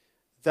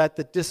that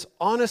the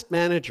dishonest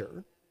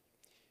manager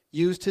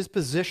used his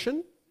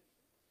position,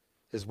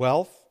 his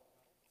wealth,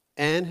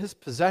 and his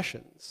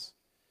possessions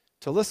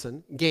to,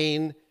 listen,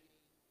 gain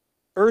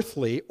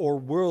earthly or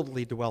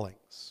worldly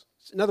dwellings.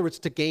 In other words,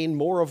 to gain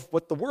more of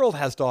what the world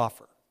has to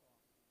offer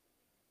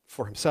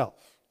for himself.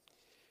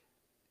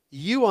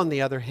 You, on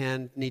the other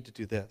hand, need to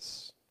do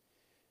this.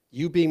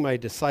 You, being my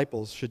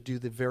disciples, should do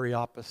the very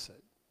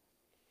opposite.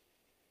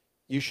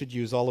 You should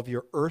use all of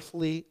your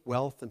earthly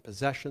wealth and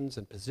possessions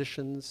and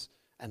positions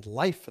and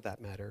life, for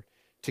that matter,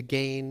 to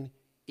gain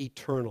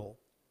eternal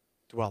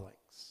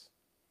dwellings.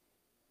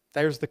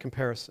 There's the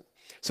comparison.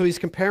 So he's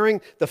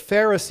comparing the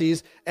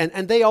Pharisees,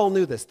 and they all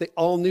knew this. They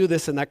all knew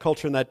this in that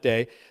culture in that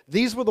day.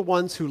 These were the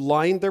ones who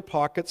lined their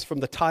pockets from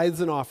the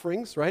tithes and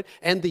offerings, right?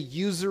 And the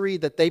usury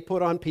that they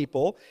put on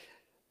people.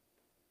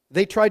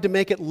 They tried to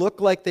make it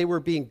look like they were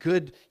being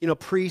good,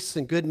 priests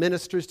and good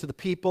ministers to the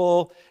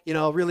people,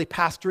 really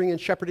pastoring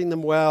and shepherding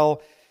them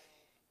well.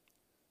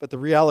 But the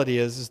reality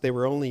is they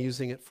were only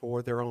using it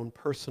for their own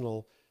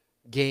personal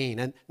gain.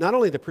 And not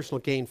only their personal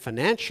gain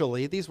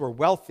financially, these were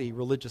wealthy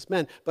religious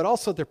men, but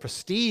also their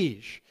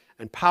prestige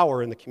and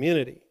power in the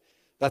community.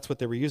 That's what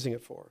they were using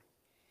it for.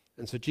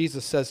 And so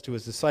Jesus says to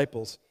his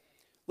disciples,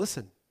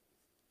 listen,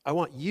 I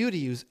want you to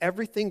use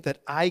everything that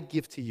I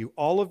give to you,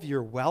 all of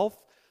your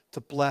wealth,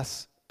 to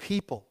bless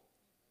people,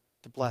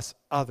 to bless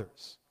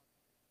others,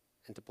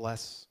 and to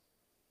bless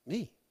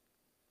me,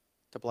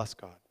 to bless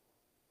God.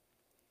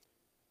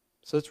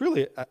 So it's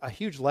really a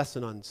huge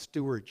lesson on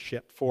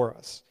stewardship for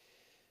us.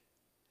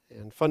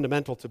 And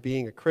fundamental to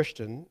being a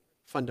Christian,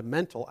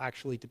 fundamental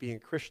actually to being a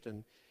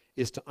Christian,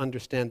 is to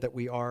understand that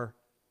we are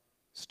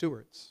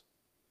stewards.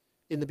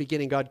 In the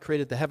beginning, God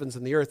created the heavens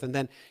and the earth, and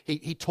then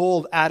he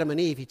told Adam and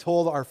Eve, he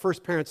told our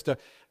first parents to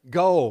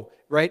go,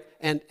 right?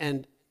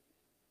 And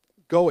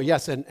go,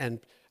 yes, and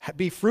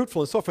be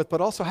fruitful and so forth,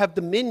 but also have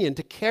dominion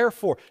to care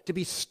for, to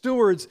be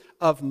stewards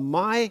of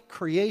my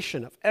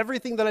creation, of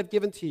everything that I've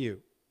given to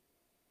you.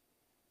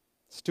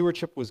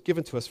 Stewardship was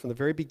given to us from the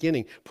very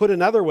beginning. Put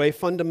another way,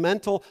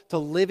 fundamental to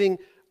living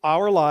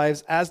our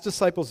lives as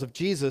disciples of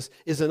Jesus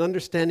is an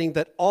understanding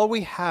that all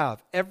we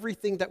have,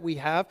 everything that we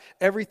have,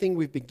 everything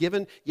we've been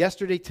given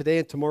yesterday, today,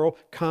 and tomorrow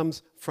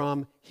comes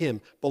from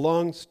Him,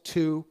 belongs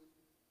to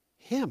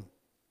Him.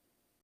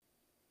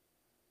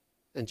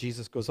 And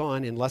Jesus goes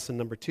on in lesson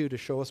number 2 to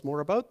show us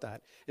more about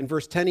that. In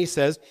verse 10 he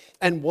says,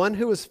 "And one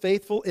who is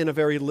faithful in a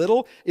very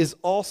little is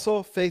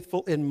also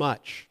faithful in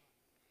much.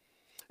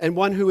 And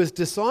one who is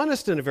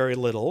dishonest in a very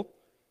little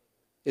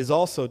is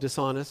also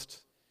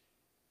dishonest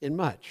in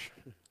much."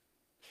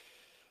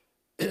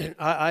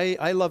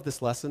 I love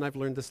this lesson. I've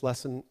learned this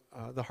lesson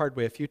the hard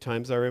way a few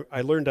times.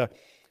 I learned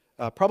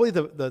probably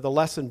the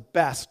lesson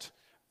best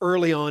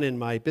early on in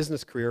my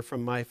business career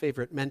from my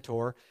favorite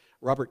mentor,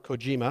 Robert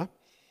Kojima.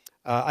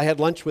 I had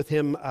lunch with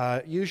him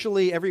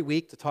usually every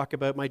week to talk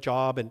about my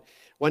job. And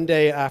one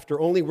day, after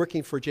only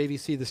working for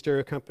JVC, the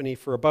stereo company,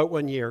 for about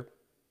 1 year,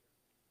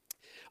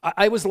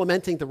 I was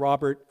lamenting to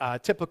Robert,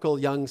 typical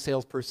young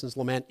salesperson's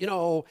lament,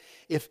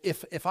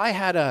 if I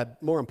had a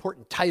more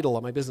important title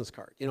on my business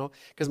card,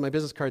 because my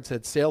business card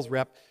said sales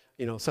rep,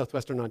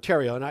 Southwestern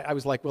Ontario. And I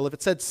was like, well, if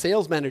it said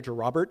sales manager,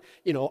 Robert,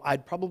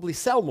 I'd probably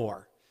sell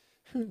more.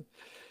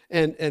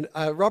 And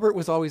Robert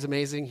was always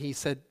amazing. He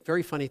said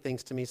very funny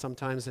things to me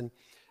sometimes. And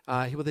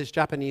with his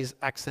Japanese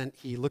accent,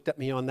 he looked at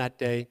me on that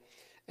day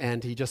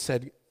and he just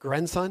said,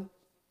 "Grandson."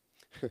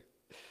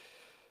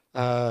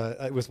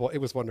 It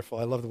was wonderful.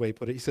 I love the way he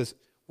put it. He says,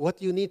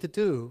 "What you need to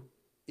do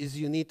is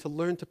you need to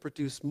learn to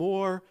produce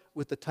more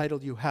with the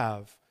title you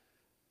have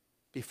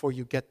before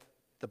you get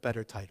the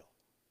better title."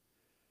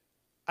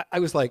 I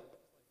was like,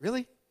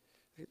 really?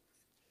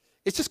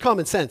 It's just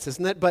common sense,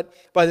 isn't it? But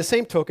by the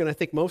same token, I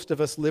think most of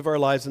us live our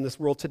lives in this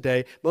world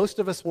today. Most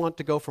of us want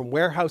to go from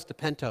warehouse to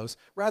penthouse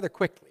rather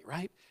quickly,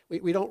 right?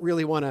 We don't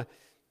really want to,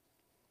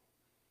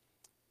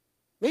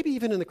 maybe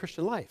even in the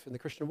Christian life, in the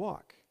Christian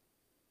walk.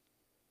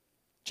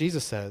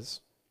 Jesus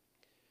says,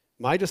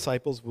 "My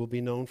disciples will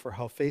be known for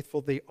how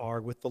faithful they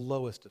are with the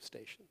lowest of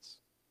stations,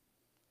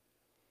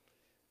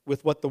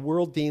 with what the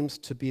world deems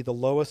to be the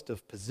lowest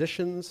of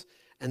positions,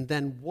 and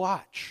then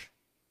watch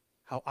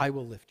how I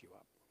will lift you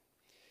up."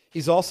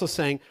 He's also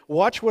saying,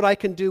 watch what I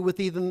can do with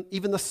even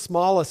the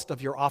smallest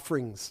of your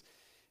offerings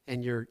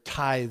and your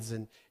tithes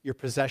and your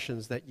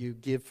possessions that you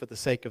give for the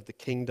sake of the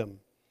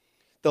kingdom,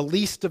 the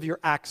least of your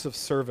acts of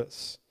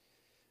service.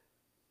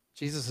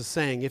 Jesus is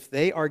saying, if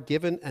they are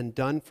given and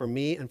done for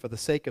me and for the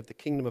sake of the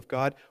kingdom of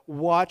God,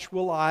 watch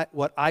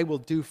what I will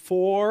do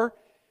for,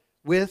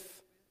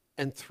 with,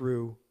 and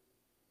through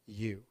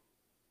you.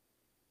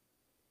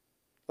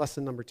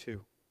 Lesson number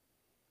 2,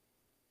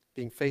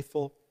 being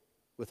faithful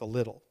with a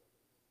little.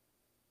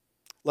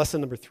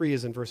 Lesson number 3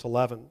 is in verse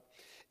 11.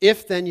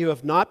 If then you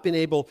have not been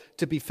able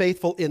to be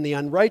faithful in the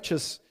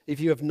unrighteous, if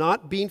you have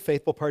not been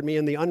faithful,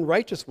 in the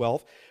unrighteous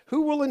wealth,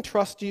 who will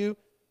entrust you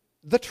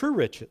the true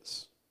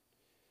riches?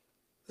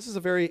 This is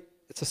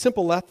it's a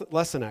simple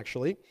lesson,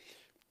 actually.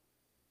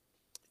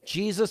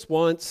 Jesus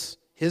wants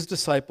his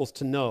disciples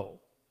to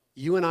know,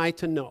 you and I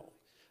to know,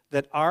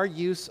 that our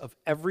use of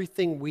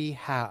everything we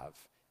have,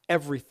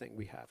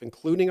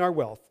 including our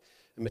wealth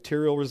and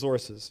material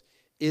resources,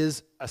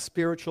 is a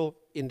spiritual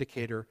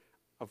indicator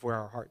of where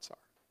our hearts are.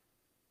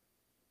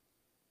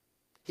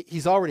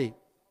 He's already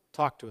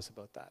talked to us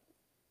about that.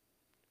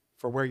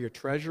 For where your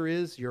treasure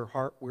is, your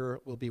heart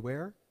will be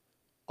where?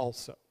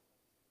 Also.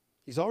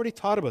 He's already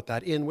taught about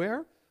that in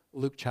where?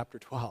 Luke chapter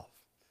 12,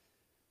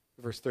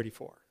 verse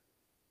 34.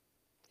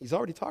 He's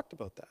already talked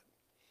about that.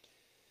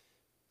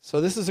 So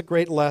this is a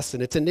great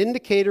lesson. It's an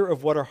indicator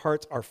of what our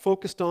hearts are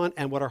focused on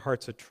and what our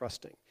hearts are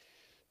trusting.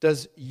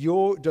 Does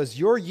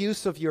your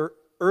use of your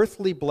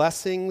earthly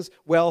blessings,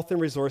 wealth, and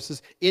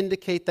resources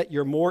indicate that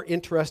you're more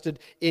interested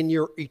in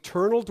your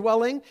eternal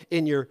dwelling,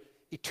 in your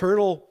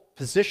eternal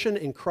position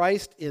in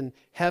Christ in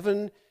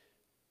heaven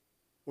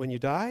when you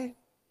die,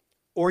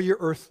 or your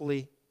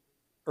earthly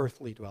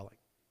dwelling?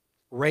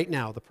 Right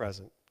now, the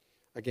present.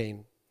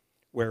 Again,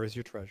 where is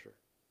your treasure?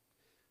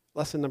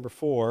 Lesson number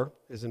 4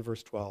 is in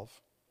verse 12.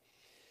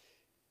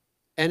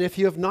 And if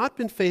you have not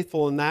been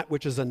faithful in that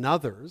which is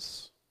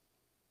another's,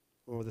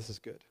 oh, this is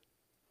good,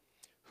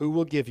 who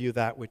will give you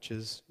that which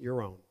is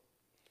your own?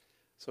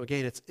 So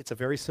again, it's a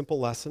very simple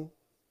lesson,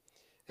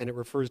 and it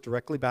refers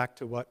directly back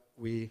to what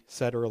we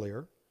said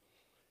earlier.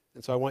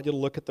 And so I want you to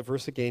look at the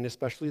verse again,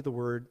 especially the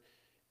word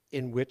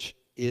in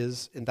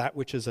that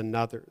which is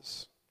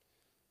another's.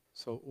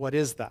 So what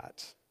is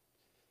that?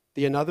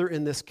 The another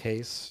in this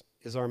case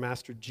is our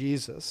Master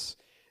Jesus,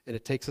 and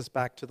it takes us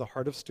back to the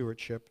heart of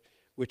stewardship,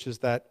 which is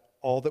that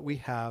all that we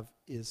have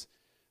is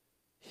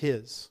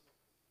His.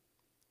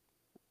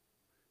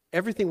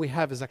 Everything we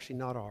have is actually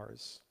not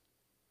ours.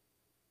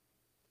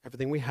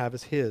 Everything we have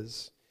is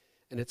His,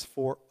 and it's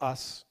for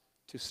us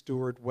to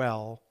steward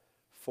well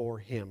for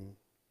Him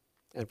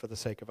and for the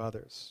sake of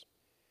others.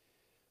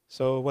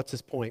 So what's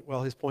his point?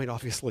 Well, his point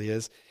obviously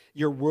is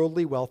your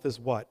worldly wealth is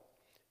what?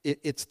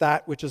 It's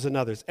that which is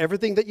another's.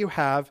 Everything that you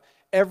have,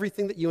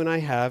 everything that you and I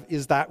have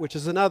is that which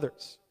is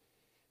another's.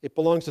 It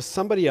belongs to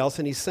somebody else,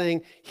 and he's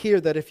saying here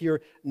that if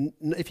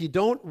you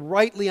don't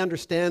rightly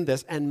understand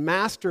this and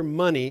master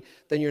money,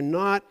 then you're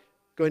not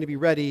going to be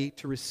ready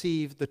to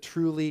receive the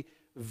truly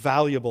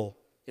valuable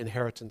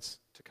inheritance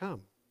to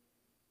come.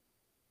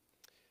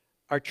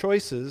 Our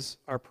choices,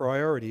 our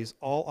priorities,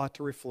 all ought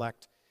to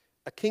reflect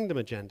a kingdom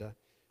agenda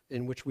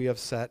in which we have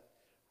set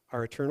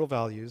our eternal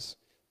values,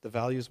 the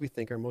values we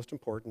think are most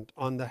important,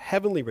 on the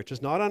heavenly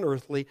riches, not on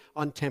earthly,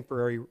 on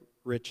temporary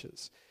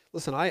riches.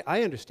 Listen,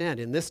 I understand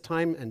in this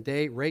time and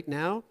day right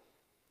now,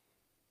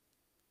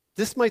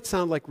 this might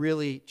sound like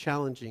really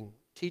challenging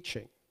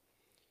teaching.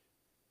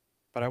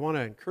 But I want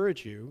to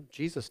encourage you,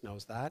 Jesus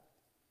knows that.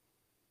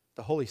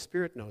 The Holy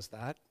Spirit knows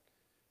that.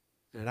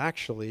 And it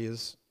actually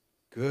is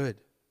good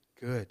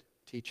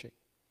teaching.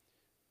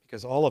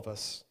 Because all of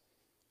us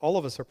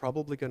are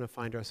probably going to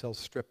find ourselves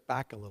stripped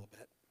back a little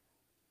bit.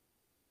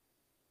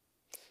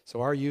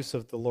 So our use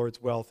of the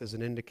Lord's wealth is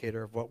an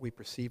indicator of what we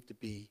perceive to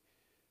be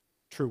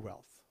true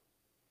wealth.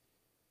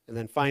 And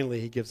then finally,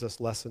 he gives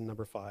us lesson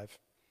number 5.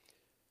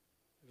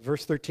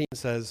 Verse 13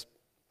 says,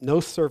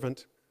 no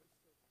servant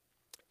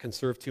can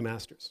serve two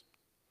masters,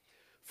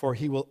 for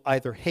he will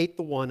either hate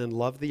the one and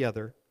love the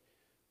other,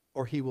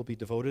 or he will be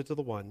devoted to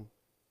the one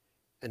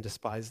and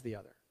despise the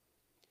other.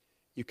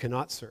 You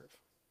cannot serve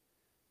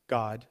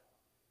God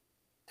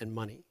and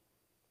money.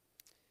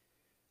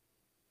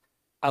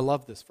 I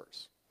love this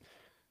verse.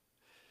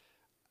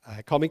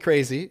 Call me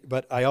crazy,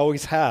 but I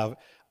always have.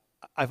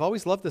 I've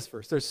always loved this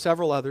verse. There's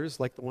several others,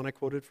 like the one I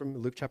quoted from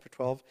Luke chapter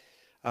 12,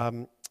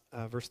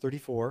 verse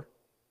 34.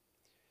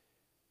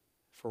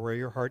 For where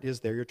your heart is,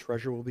 there your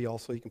treasure will be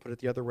also. You can put it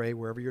the other way.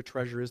 Wherever your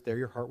treasure is, there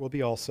your heart will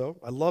be also.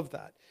 I love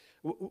that.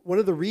 One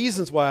of the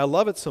reasons why I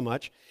love it so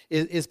much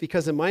is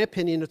because, in my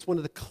opinion, it's one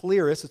of the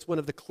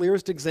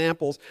clearest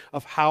examples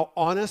of how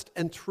honest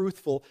and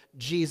truthful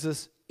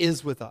Jesus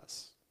is with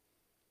us.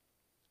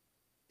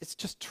 It's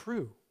just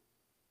true.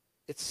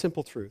 It's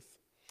simple truth.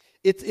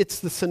 It's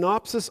the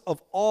synopsis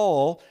of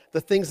all the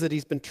things that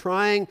he's been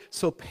trying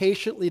so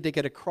patiently to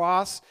get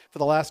across for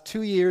the last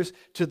 2 years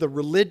to the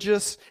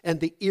religious and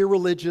the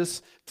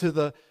irreligious, to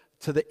the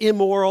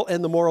immoral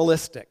and the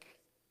moralistic.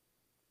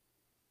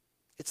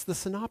 It's the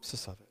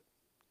synopsis of it.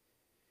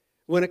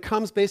 When it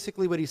comes,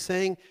 basically what he's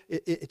saying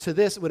to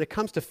this, when it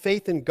comes to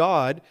faith in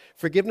God,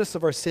 forgiveness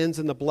of our sins,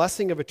 and the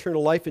blessing of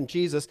eternal life in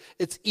Jesus,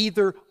 it's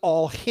either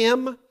all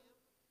him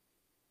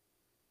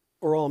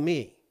or all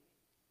me.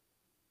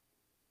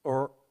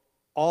 Or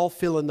all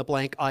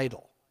fill-in-the-blank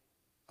idol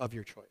of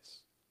your choice.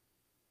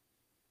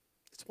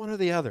 It's one or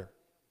the other.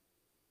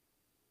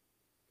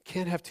 You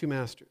can't have two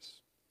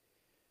masters.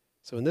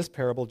 So in this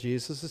parable,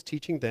 Jesus is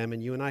teaching them,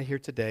 and you and I here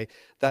today,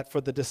 that for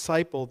the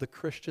disciple, the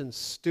Christian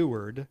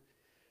steward,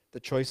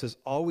 the choice is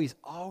always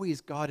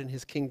God and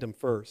his kingdom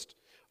first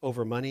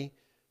over money,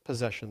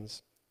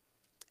 possessions,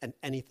 and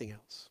anything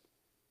else.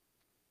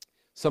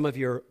 Some of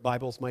your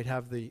Bibles might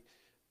have the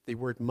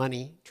word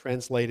money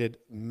translated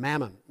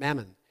mammon,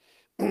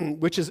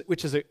 which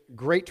is a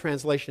great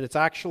translation. It's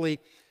actually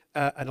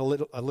an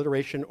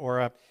alliteration or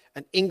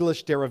an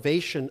English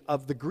derivation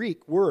of the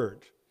Greek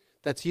word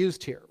that's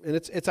used here. And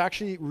it's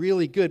actually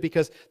really good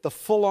because the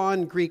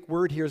full-on Greek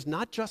word here is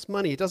not just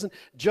money. It doesn't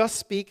just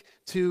speak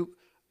to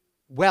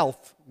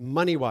wealth,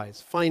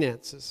 money-wise,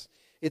 finances.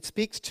 It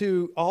speaks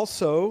to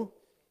also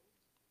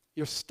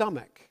your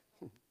stomach,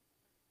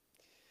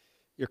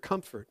 your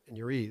comfort and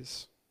your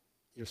ease,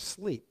 your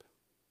sleep,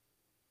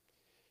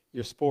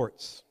 your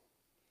sports.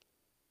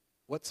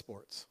 What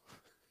sports?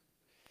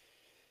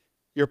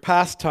 Your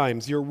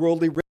pastimes, your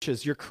worldly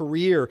riches, your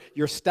career,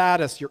 your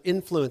status, your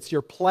influence,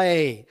 your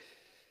play,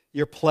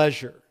 your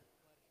pleasure.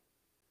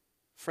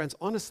 Friends,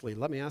 honestly,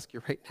 let me ask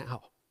you right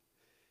now.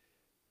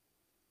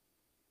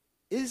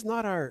 Is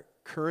not our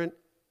current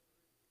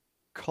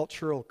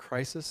cultural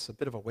crisis a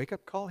bit of a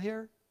wake-up call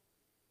here?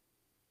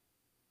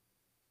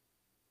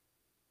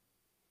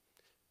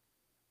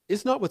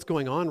 Is not what's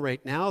going on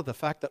right now the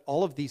fact that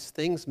all of these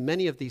things,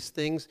 many of these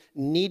things,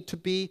 need to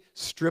be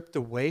stripped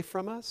away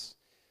from us?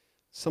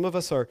 Some of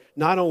us are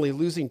not only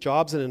losing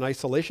jobs and in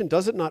isolation,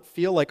 does it not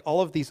feel like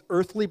all of these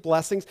earthly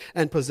blessings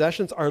and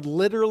possessions are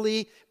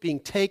literally being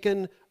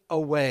taken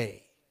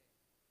away?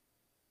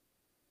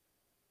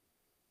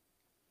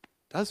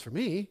 It does for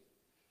me.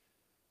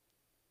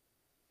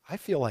 I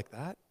feel like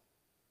that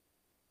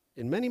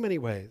in many, many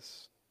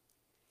ways.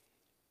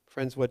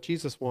 Friends, what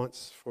Jesus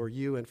wants for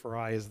you and for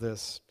I is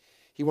this.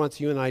 He wants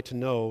you and I to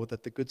know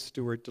that the good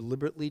steward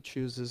deliberately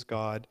chooses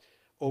God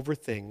over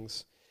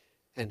things,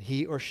 and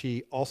he or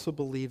she also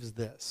believes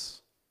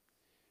this.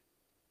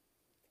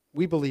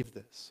 We believe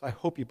this. I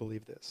hope you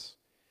believe this.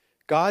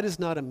 God is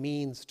not a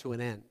means to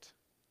an end.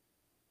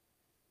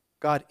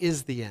 God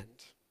is the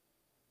end.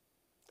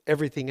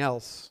 Everything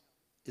else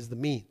is the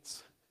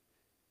means.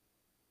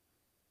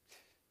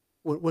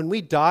 When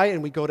we die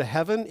and we go to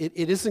heaven,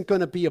 it isn't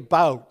going to be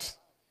about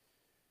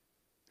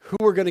who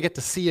we're going to get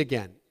to see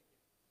again.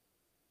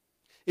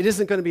 It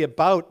isn't going to be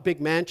about big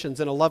mansions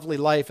and a lovely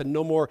life and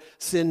no more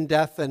sin,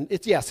 death, and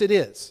yes, it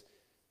is.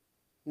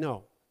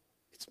 No.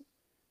 It's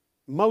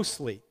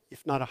mostly,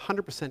 if not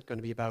 100%, going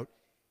to be about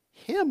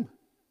Him.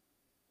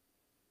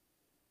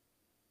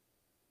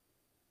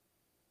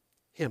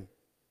 Him.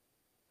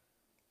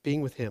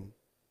 Being with Him.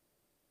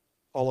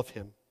 All of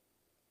Him.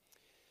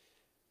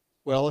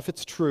 Well, if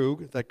it's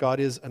true that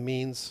God is a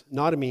means,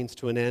 not a means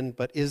to an end,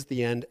 but is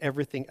the end,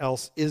 everything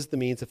else is the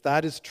means, if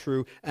that is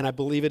true, and I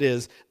believe it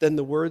is, then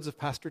the words of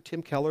Pastor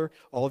Tim Keller,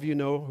 all of you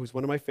know, who's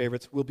one of my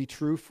favorites, will be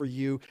true for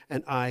you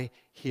and I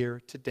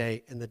here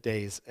today in the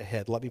days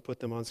ahead. Let me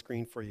put them on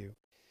screen for you.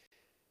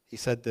 He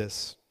said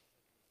this: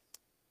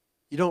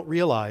 you don't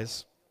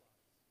realize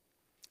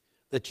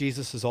that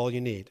Jesus is all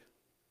you need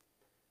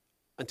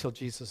until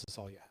Jesus is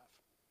all you have.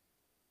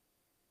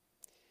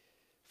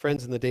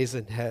 Friends, in the days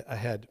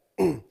ahead,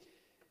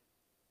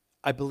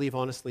 I believe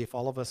honestly, if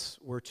all of us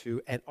were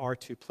to and are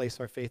to place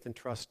our faith and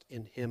trust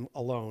in Him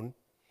alone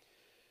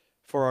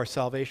for our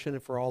salvation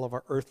and for all of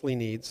our earthly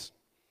needs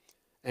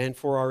and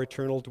for our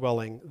eternal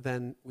dwelling,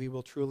 then we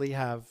will truly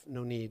have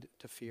no need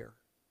to fear.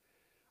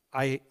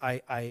 I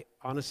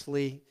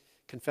honestly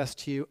confess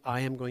to you,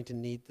 I am going to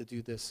need to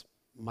do this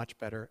much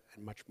better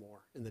and much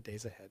more in the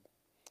days ahead.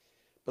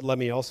 But let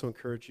me also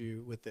encourage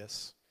you with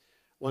this.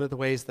 One of the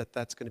ways that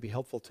that's going to be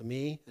helpful to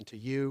me and to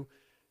you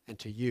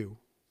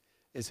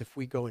is if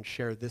we go and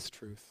share this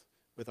truth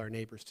with our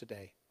neighbors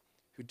today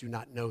who do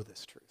not know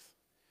this truth,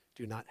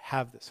 do not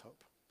have this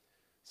hope.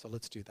 So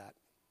let's do that.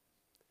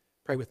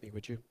 Pray with me,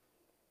 would you?